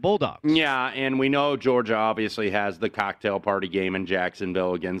way with the Bulldogs. Yeah, and we know Georgia obviously has the cocktail party game in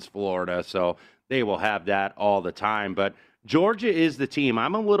Jacksonville against Florida, so they will have that all the time. But Georgia is the team.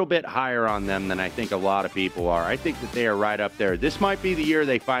 I'm a little bit higher on them than I think a lot of people are. I think that they are right up there. This might be the year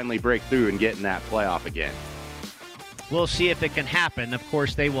they finally break through and get in that playoff again. We'll see if it can happen. Of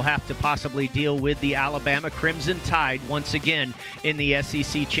course, they will have to possibly deal with the Alabama Crimson Tide once again in the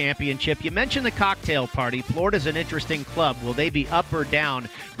SEC Championship. You mentioned the cocktail party. Florida's an interesting club. Will they be up or down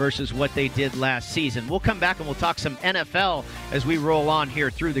versus what they did last season? We'll come back and we'll talk some NFL as we roll on here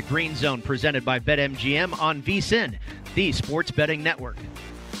through the Green Zone, presented by BetMGM on VSiN, the Sports Betting Network.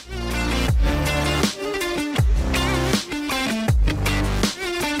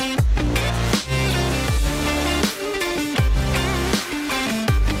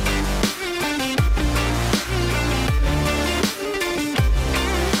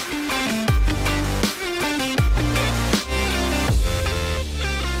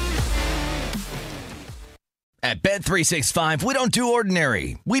 At Bet365, we don't do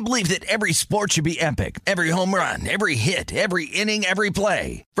ordinary. We believe that every sport should be epic. Every home run, every hit, every inning, every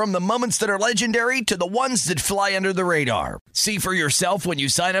play. From the moments that are legendary to the ones that fly under the radar. See for yourself when you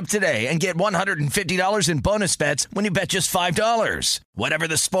sign up today and get $150 in bonus bets when you bet just $5. Whatever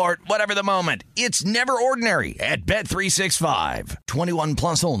the sport, whatever the moment, it's never ordinary at Bet365. 21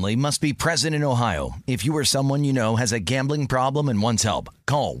 plus only. Must be present in Ohio. If you or someone you know has a gambling problem and wants help,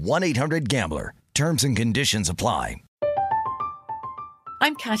 call 1-800-GAMBLER. Terms and conditions apply.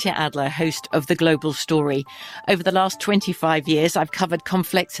 I'm Katya Adler, host of The Global Story. Over the last 25 years, I've covered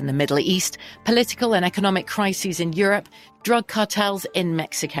conflicts in the Middle East, political and economic crises in Europe, drug cartels in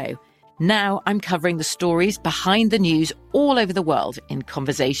Mexico. Now I'm covering the stories behind the news all over the world in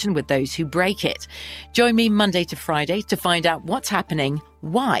conversation with those who break it. Join me Monday to Friday to find out what's happening,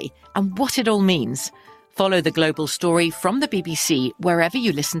 why, and what it all means. Follow The Global Story from the BBC wherever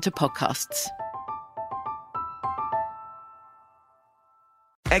you listen to podcasts.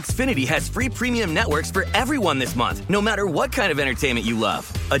 Xfinity has free premium networks for everyone this month, no matter what kind of entertainment you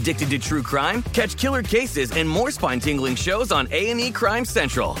love. Addicted to true crime? Catch killer cases and more spine-tingling shows on A&E Crime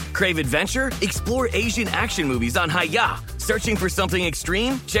Central. Crave adventure? Explore Asian action movies on Hi-YAH. Searching for something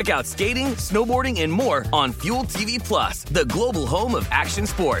extreme? Check out skating, snowboarding, and more on Fuel TV Plus, the global home of action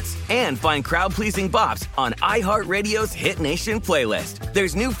sports. And find crowd-pleasing bops on iHeartRadio's Hit Nation playlist.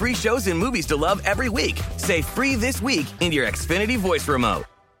 There's new free shows and movies to love every week. Say free this week in your Xfinity voice remote.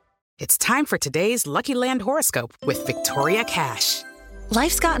 It's time for today's Lucky Land horoscope with Victoria Cash.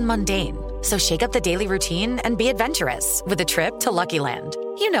 Life's gotten mundane, so shake up the daily routine and be adventurous with a trip to Lucky Land.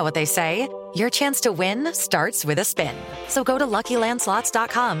 You know what they say, your chance to win starts with a spin. So go to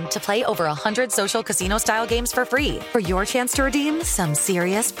LuckyLandSlots.com to play over 100 social casino-style games for free for your chance to redeem some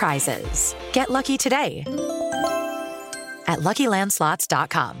serious prizes. Get lucky today at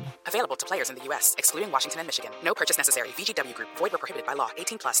LuckyLandSlots.com. Available to players in the U.S., excluding Washington and Michigan. No purchase necessary. VGW Group. Void where prohibited by law.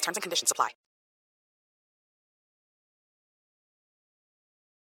 18 plus. Terms and conditions apply.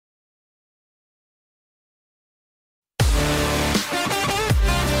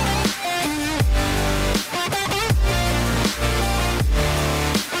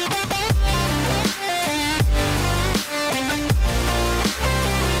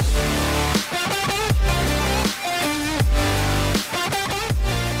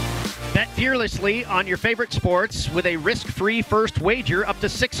 Fearlessly on your favorite sports with a risk-free first wager up to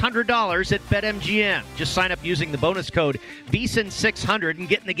 $600 at BetMGM. Just sign up using the bonus code VSiN600 and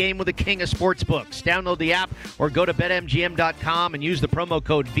get in the game with the king of sportsbooks. Download the app or go to BetMGM.com and use the promo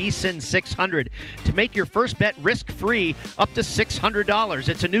code VSiN600 to make your first bet risk-free up to $600.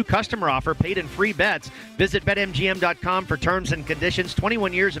 It's a new customer offer, paid in free bets. Visit BetMGM.com for terms and conditions.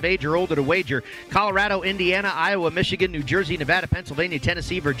 21 years of age or older to wager. Colorado, Indiana, Iowa, Michigan, New Jersey, Nevada, Pennsylvania,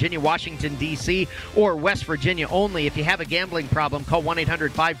 Tennessee, Virginia, Washington, D.C., D.C., or West Virginia only. If you have a gambling problem, call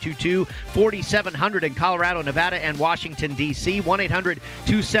 1-800-522-4700 in Colorado, Nevada, and Washington, D.C.,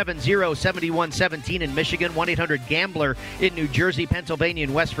 1-800-270-7117 in Michigan, 1-800-GAMBLER in New Jersey, Pennsylvania,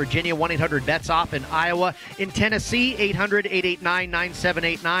 and West Virginia, 1-800-BETS-OFF in Iowa. In Tennessee,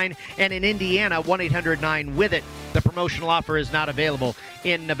 800-889-9789, and in Indiana, 1-800-9-WITH-IT. The promotional offer is not available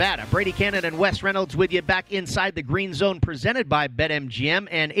in Nevada. Brady Cannon and Wes Reynolds with you back inside the Green Zone, presented by BetMGM.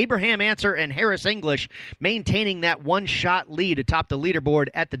 And Abraham Ancer and Harris English maintaining that one-shot lead atop the leaderboard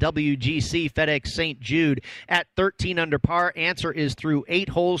at the WGC FedEx St. Jude at 13 under par. Ancer is through 8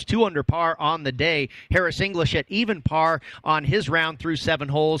 holes, 2 under par on the day. Harris English at even par on his round through 7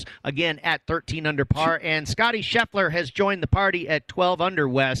 holes, again at 13 under par. And Scotty Scheffler has joined the party at 12 under,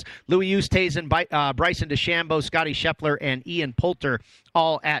 Wes. Louis Oosthuizen, Bryson DeChambeau, Scotty Scheffler, and Ian Poulter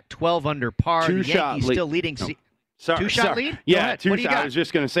all at 12 under par. The Yankees still leading. Two-shot lead? Yeah, two-shot. I was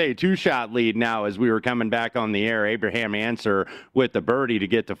just going to say two-shot lead now as we were coming back on the air. Abraham Ancer with the birdie to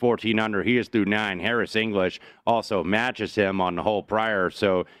get to 14 under. He is through 9. Harris English also matches him on the hole prior,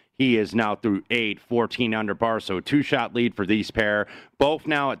 so he is now through 8, 14 under par. So two-shot lead for these pair. Both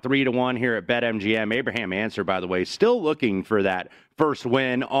now at 3-1 here at BetMGM. Abraham Ancer, by the way, still looking for that first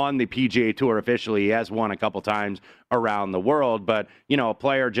win on the PGA Tour officially. He has won a couple times around the world, but, you know, a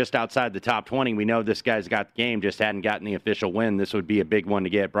player just outside the top 20, we know this guy's got the game, just hadn't gotten the official win. This would be a big one to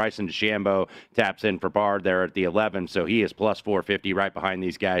get. Bryson DeChambeau taps in for par there at the 11, so he is plus 450 right behind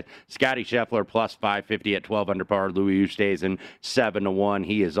these guys. Scotty Scheffler plus 550 at 12 under par. Louis Oosthuizen 7-1.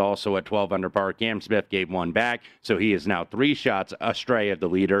 He is also at 12 under par. Cam Smith gave one back, so he is now 3 shots astray of the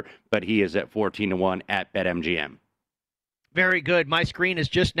leader, but he is at 14-1 at BetMGM. Very good. My screen is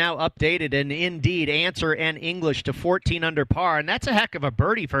just now updated, and indeed, Ancer and English to 14 under par, and that's a heck of a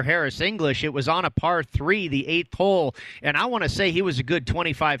birdie for Harris English. It was on a par 3, the 8th hole, and I want to say he was a good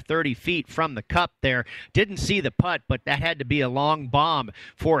 25, 30 feet from the cup there. Didn't see the putt, but that had to be a long bomb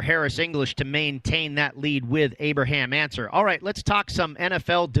for Harris English to maintain that lead with Abraham Ancer. All right, let's talk some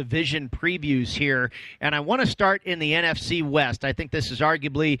NFL division previews here, and I want to start in the NFC West. I think this is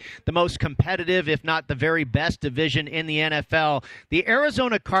arguably the most competitive, if not the very best division in the NFL. The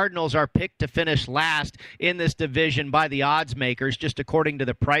Arizona Cardinals are picked to finish last in this division by the odds makers, just according to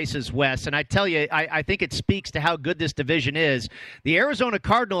the prices, Wes. And I tell you, I think it speaks to how good this division is. The Arizona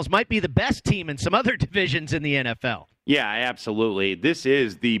Cardinals might be the best team in some other divisions in the NFL. Yeah, absolutely. This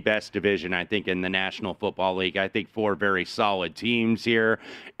is the best division, I think, in the National Football League. I think 4 very solid teams here.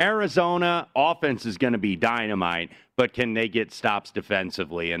 Arizona offense is going to be dynamite, but can they get stops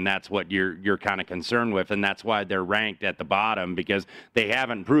defensively? And that's what you're kind of concerned with, and that's why they're ranked at the bottom, because they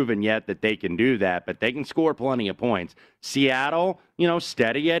haven't proven yet that they can do that, but they can score plenty of points. Seattle,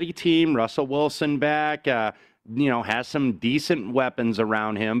 steady Eddie team, Russell Wilson back, has some decent weapons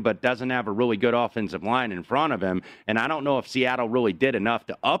around him, but doesn't have a really good offensive line in front of him. And I don't know if Seattle really did enough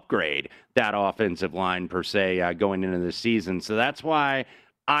to upgrade that offensive line, per se, going into the season. So that's why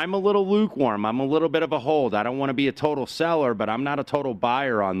I'm a little lukewarm. I'm a little bit of a hold. I don't want to be a total seller, but I'm not a total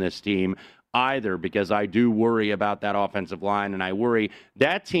buyer on this team either, because I do worry about that offensive line, and I worry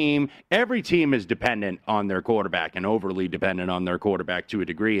that team, every team is dependent on their quarterback and overly dependent on their quarterback to a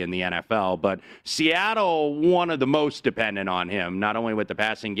degree in the NFL, but Seattle, one of the most dependent on him, not only with the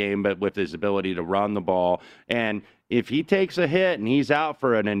passing game, but with his ability to run the ball. And if he takes a hit and he's out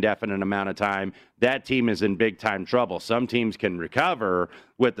for an indefinite amount of time, that team is in big-time trouble. Some teams can recover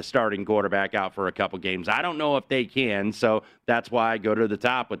with the starting quarterback out for a couple games. I don't know if they can, so that's why I go to the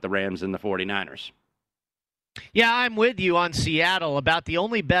top with the Rams and the 49ers. Yeah, I'm with you on Seattle. About the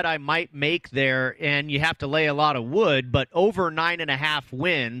only bet I might make there, and you have to lay a lot of wood, but over 9.5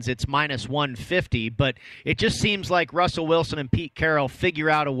 wins, it's minus 150. But it just seems like Russell Wilson and Pete Carroll figure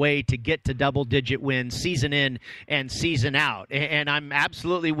out a way to get to double-digit wins season in and season out. And I'm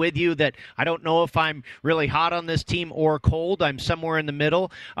absolutely with you that I don't know if I'm really hot on this team or cold. I'm somewhere in the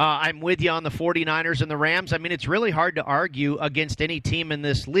middle. I'm with you on the 49ers and the Rams. I mean, it's really hard to argue against any team in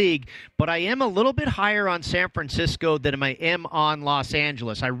this league, but I am a little bit higher on San Francisco than I am on Los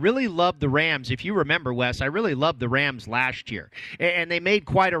Angeles. I really love the Rams. If you remember, Wes, I really loved the Rams last year. And they made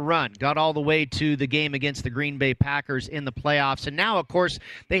quite a run, got all the way to the game against the Green Bay Packers in the playoffs. And now, of course,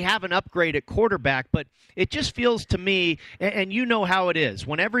 they have an upgrade at quarterback, but it just feels to me, and you know how it is,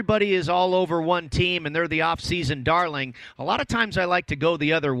 when everybody is all over one team and they're the off-season darling, a lot of times I like to go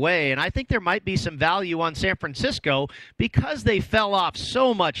the other way. And I think there might be some value on San Francisco because they fell off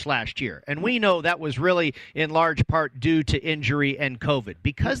so much last year. And we know that was really in large part due to injury and COVID.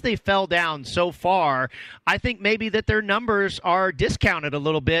 Because they fell down so far, I think maybe that their numbers are discounted a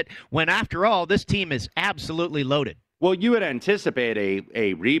little bit when, after all, this team is absolutely loaded. Well, you would anticipate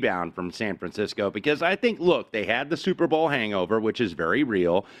a rebound from San Francisco because I think, look, they had the Super Bowl hangover, which is very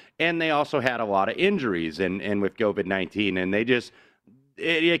real, and they also had a lot of injuries and with COVID-19, and they just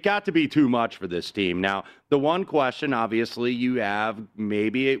it got to be too much for this team. Now, the one question, obviously, you have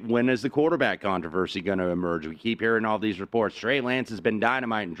when is the quarterback controversy going to emerge? We keep hearing all these reports. Trey Lance has been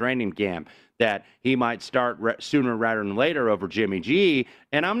dynamite in training camp, that he might start sooner rather than later over Jimmy G,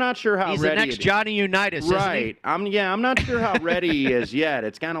 and I'm not sure how he's ready. He's the next Johnny Unitas, right? Isn't he? I'm not sure how ready he is yet.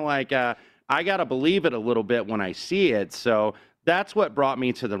 It's kind of like I got to believe it a little bit when I see it. So that's what brought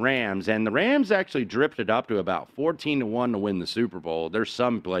me to the Rams, and the Rams actually drifted up to about 14-1 to win the Super Bowl. There's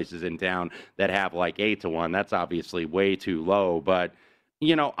some places in town that have like 8-1. That's obviously way too low, but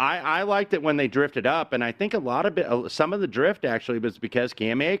I liked it when they drifted up, and I think some of the drift actually was because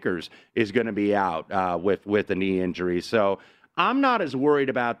Cam Akers is going to be out with a knee injury. So I'm not as worried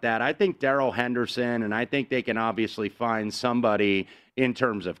about that. I think Darrell Henderson, and I think they can obviously find somebody in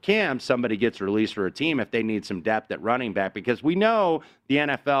terms of camp, somebody gets released for a team if they need some depth at running back, because we know the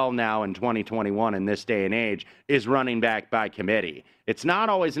NFL now in 2021 in this day and age is running back by committee. It's not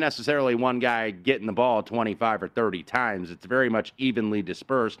always necessarily one guy getting the ball 25 or 30 times. It's very much evenly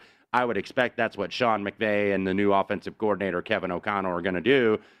dispersed. I would expect that's what Sean McVay and the new offensive coordinator, Kevin O'Connell, are going to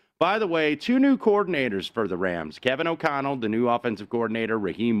do. By the way, 2 new coordinators for the Rams. Kevin O'Connell, the new offensive coordinator.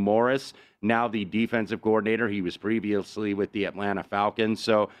 Raheem Morris, now the defensive coordinator. He was previously with the Atlanta Falcons.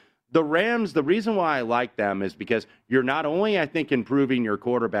 So the Rams, the reason why I like them is because you're not only, I think, improving your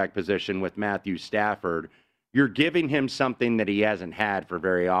quarterback position with Matthew Stafford, you're giving him something that he hasn't had for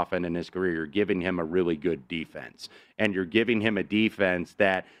very often in his career. You're giving him a really good defense. And you're giving him a defense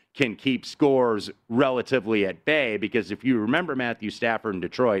that can keep scores relatively at bay, because if you remember Matthew Stafford in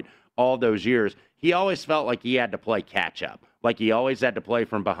Detroit all those years, he always felt like he had to play catch up, like he always had to play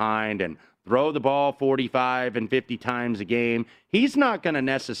from behind and throw the ball 45 and 50 times a game. He's not going to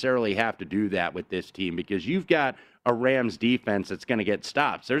necessarily have to do that with this team because you've got a Rams defense that's going to get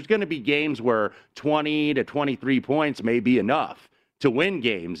stops. There's going to be games where 20 to 23 points may be enough to win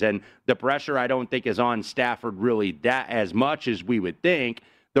games, and the pressure I don't think is on Stafford really that as much as we would think.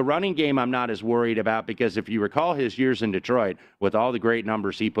 The running game I'm not as worried about because if you recall his years in Detroit, with all the great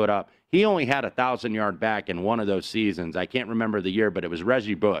numbers he put up, he only had a 1,000-yard back in one of those seasons. I can't remember the year, but it was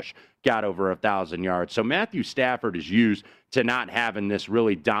Reggie Bush got over 1,000 yards. So Matthew Stafford is used to not having this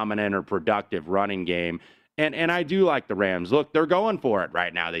really dominant or productive running game. And I do like the Rams. Look, they're going for it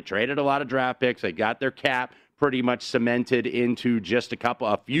right now. They traded a lot of draft picks. They got their cap pretty much cemented into just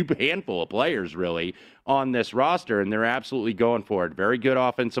a handful of players really on this roster, and they're absolutely going for it. Very good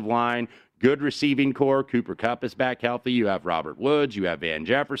offensive line, good receiving core. Cooper Kupp is back healthy. You have Robert Woods. You have Van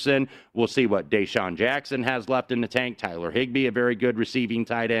Jefferson. We'll see what Deshaun Jackson has left in the tank. Tyler Higbee, a very good receiving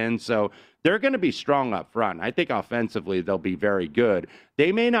tight end. So they're going to be strong up front. I think offensively they'll be very good.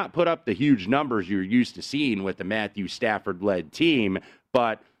 They may not put up the huge numbers you're used to seeing with the Matthew Stafford-led team,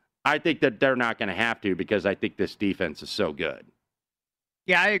 but I think that they're not going to have to because I think this defense is so good.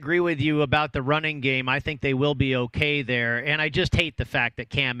 Yeah, I agree with you about the running game. I think they will be okay there. And I just hate the fact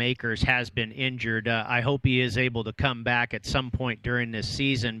that Cam Akers has been injured. I hope he is able to come back at some point during this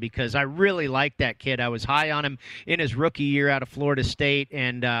season because I really like that kid. I was high on him in his rookie year out of Florida State,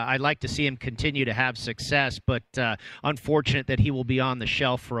 and I'd like to see him continue to have success, but unfortunate that he will be on the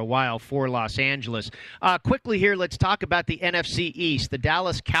shelf for a while for Los Angeles. Quickly here, let's talk about the NFC East. The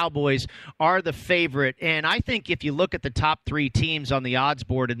Dallas Cowboys are the favorite, and I think if you look at the top 3 teams on the odds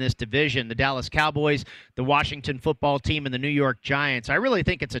board in this division, the Dallas Cowboys, the Washington football team, and the New York Giants, I really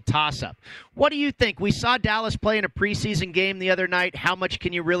think it's a toss-up. What do you think? We saw Dallas play in a preseason game the other night. How much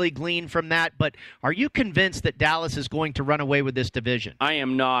can you really glean from that? But are you convinced that Dallas is going to run away with this division? I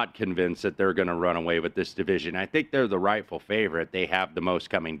am not convinced that they're going to run away with this division. I think they're the rightful favorite. They have the most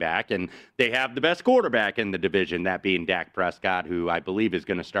coming back, and they have the best quarterback in the division, that being Dak Prescott, who I believe is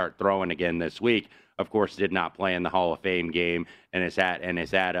going to start throwing again this week. Of course, did not play in the Hall of Fame game and has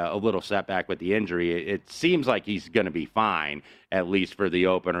had a little setback with the injury. It seems like he's going to be fine, at least for the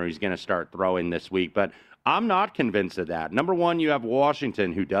opener. He's going to start throwing this week, but I'm not convinced of that. Number one, you have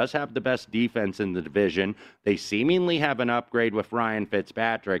Washington, who does have the best defense in the division. They seemingly have an upgrade with Ryan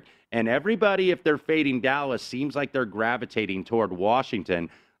Fitzpatrick, and everybody, if they're fading Dallas, seems like they're gravitating toward Washington.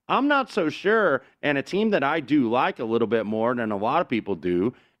 I'm not so sure, and a team that I do like a little bit more than a lot of people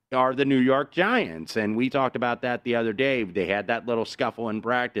do are the New York Giants, and we talked about that the other day. They had that little scuffle in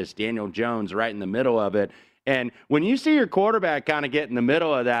practice, Daniel Jones right in the middle of it, and when you see your quarterback kind of get in the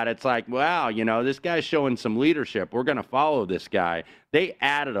middle of that, it's like, wow, this guy's showing some leadership. We're going to follow this guy. They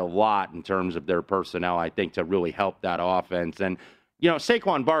added a lot in terms of their personnel, I think, to really help that offense, and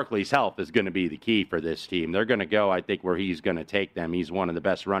Saquon Barkley's health is going to be the key for this team. They're going to go, I think, where he's going to take them. He's one of the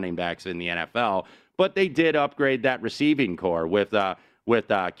best running backs in the NFL. But they did upgrade that receiving core with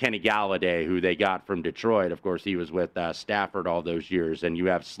Kenny Galladay, who they got from Detroit. Of course, he was with Stafford all those years. And you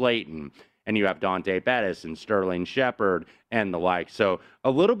have Slayton, and you have Dante Pettis and Sterling Shepard and the like. So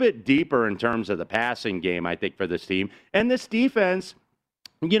a little bit deeper in terms of the passing game, I think, for this team. And this defense,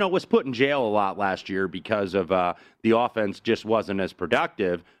 was put in jail a lot last year because of the offense just wasn't as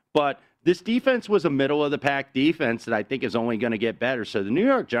productive. But this defense was a middle-of-the-pack defense that I think is only going to get better. So the New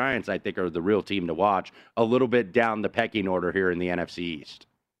York Giants, I think, are the real team to watch a little bit down the pecking order here in the NFC East.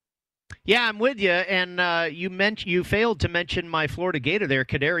 Yeah, I'm with you. And you failed to mention my Florida Gator there,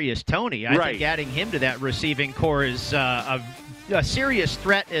 Kadarius Toney. I think adding him to that receiving core is a serious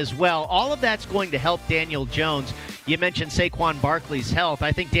threat as well. All of that's going to help Daniel Jones. You mentioned Saquon Barkley's health.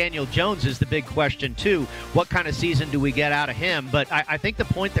 I think Daniel Jones is the big question, too. What kind of season do we get out of him? But I think the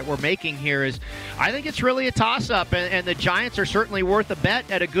point that we're making here is I think it's really a toss-up, and the Giants are certainly worth a bet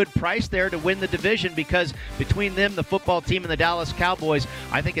at a good price there to win the division, because between them, the football team, and the Dallas Cowboys,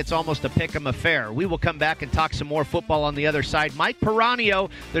 I think it's almost a pick-em affair. We will come back and talk some more football on the other side. Mike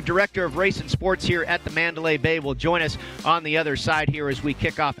Piranio, the director of race and sports here at the Mandalay Bay, will join us on the other side here as we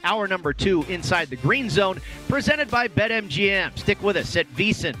kick off hour number 2 inside the Green Zone, presented by BetMGM. Stick with us at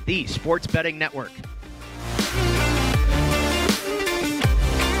VSiN, the Sports Betting Network.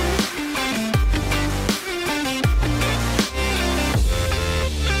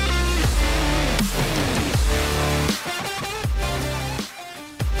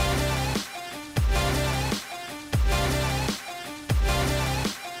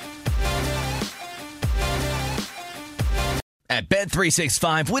 At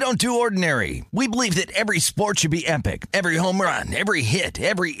Bet365, we don't do ordinary. We believe that every sport should be epic. Every home run, every hit,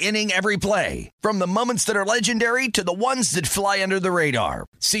 every inning, every play. From the moments that are legendary to the ones that fly under the radar.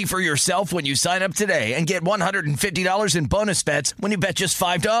 See for yourself when you sign up today and get $150 in bonus bets when you bet just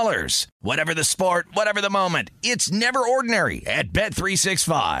 $5. Whatever the sport, whatever the moment, it's never ordinary at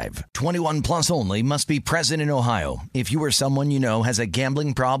Bet365. 21 plus only. Must be present in Ohio. If you or someone you know has a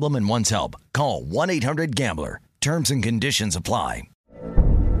gambling problem and wants help, call 1-800-GAMBLER. Terms and conditions apply.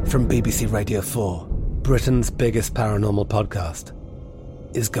 From BBC Radio 4, Britain's biggest paranormal podcast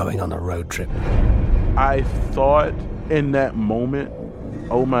is going on a road trip. I thought in that moment,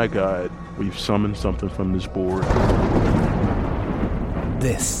 oh my God, we've summoned something from this board.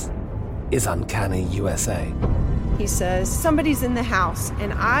 This is Uncanny USA. He says, somebody's in the house,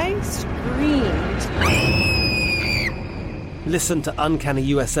 and I screamed. Listen to Uncanny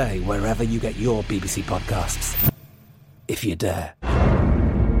USA wherever you get your BBC podcasts, if you dare.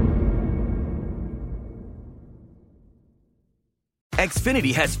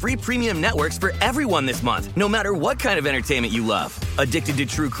 Xfinity has free premium networks for everyone this month, no matter what kind of entertainment you love. Addicted to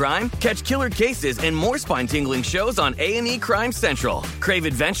true crime? Catch killer cases and more spine-tingling shows on A&E Crime Central. Crave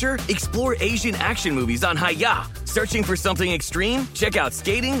adventure? Explore Asian action movies on Hi-YAH. Searching for something extreme? Check out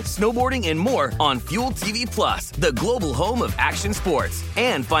skating, snowboarding, and more on Fuel TV Plus, the global home of action sports.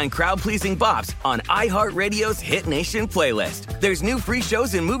 And find crowd-pleasing bops on iHeartRadio's Hit Nation playlist. There's new free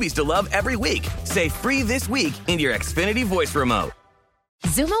shows and movies to love every week. Say free this week in your Xfinity voice remote.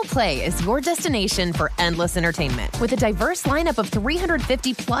 Xumo Play is your destination for endless entertainment. With a diverse lineup of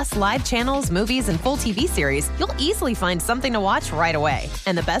 350-plus live channels, movies, and full TV series, you'll easily find something to watch right away.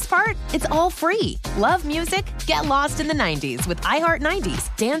 And the best part? It's all free. Love music? Get lost in the 90s with iHeart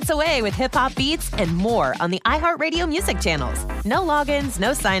 90s, dance away with hip-hop beats, and more on the iHeartRadio music channels. No logins,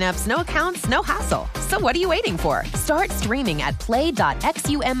 no signups, no accounts, no hassle. So what are you waiting for? Start streaming at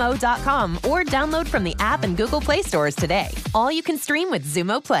play.xumo.com or download from the app and Google Play stores today. All you can stream with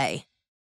Xumo Play.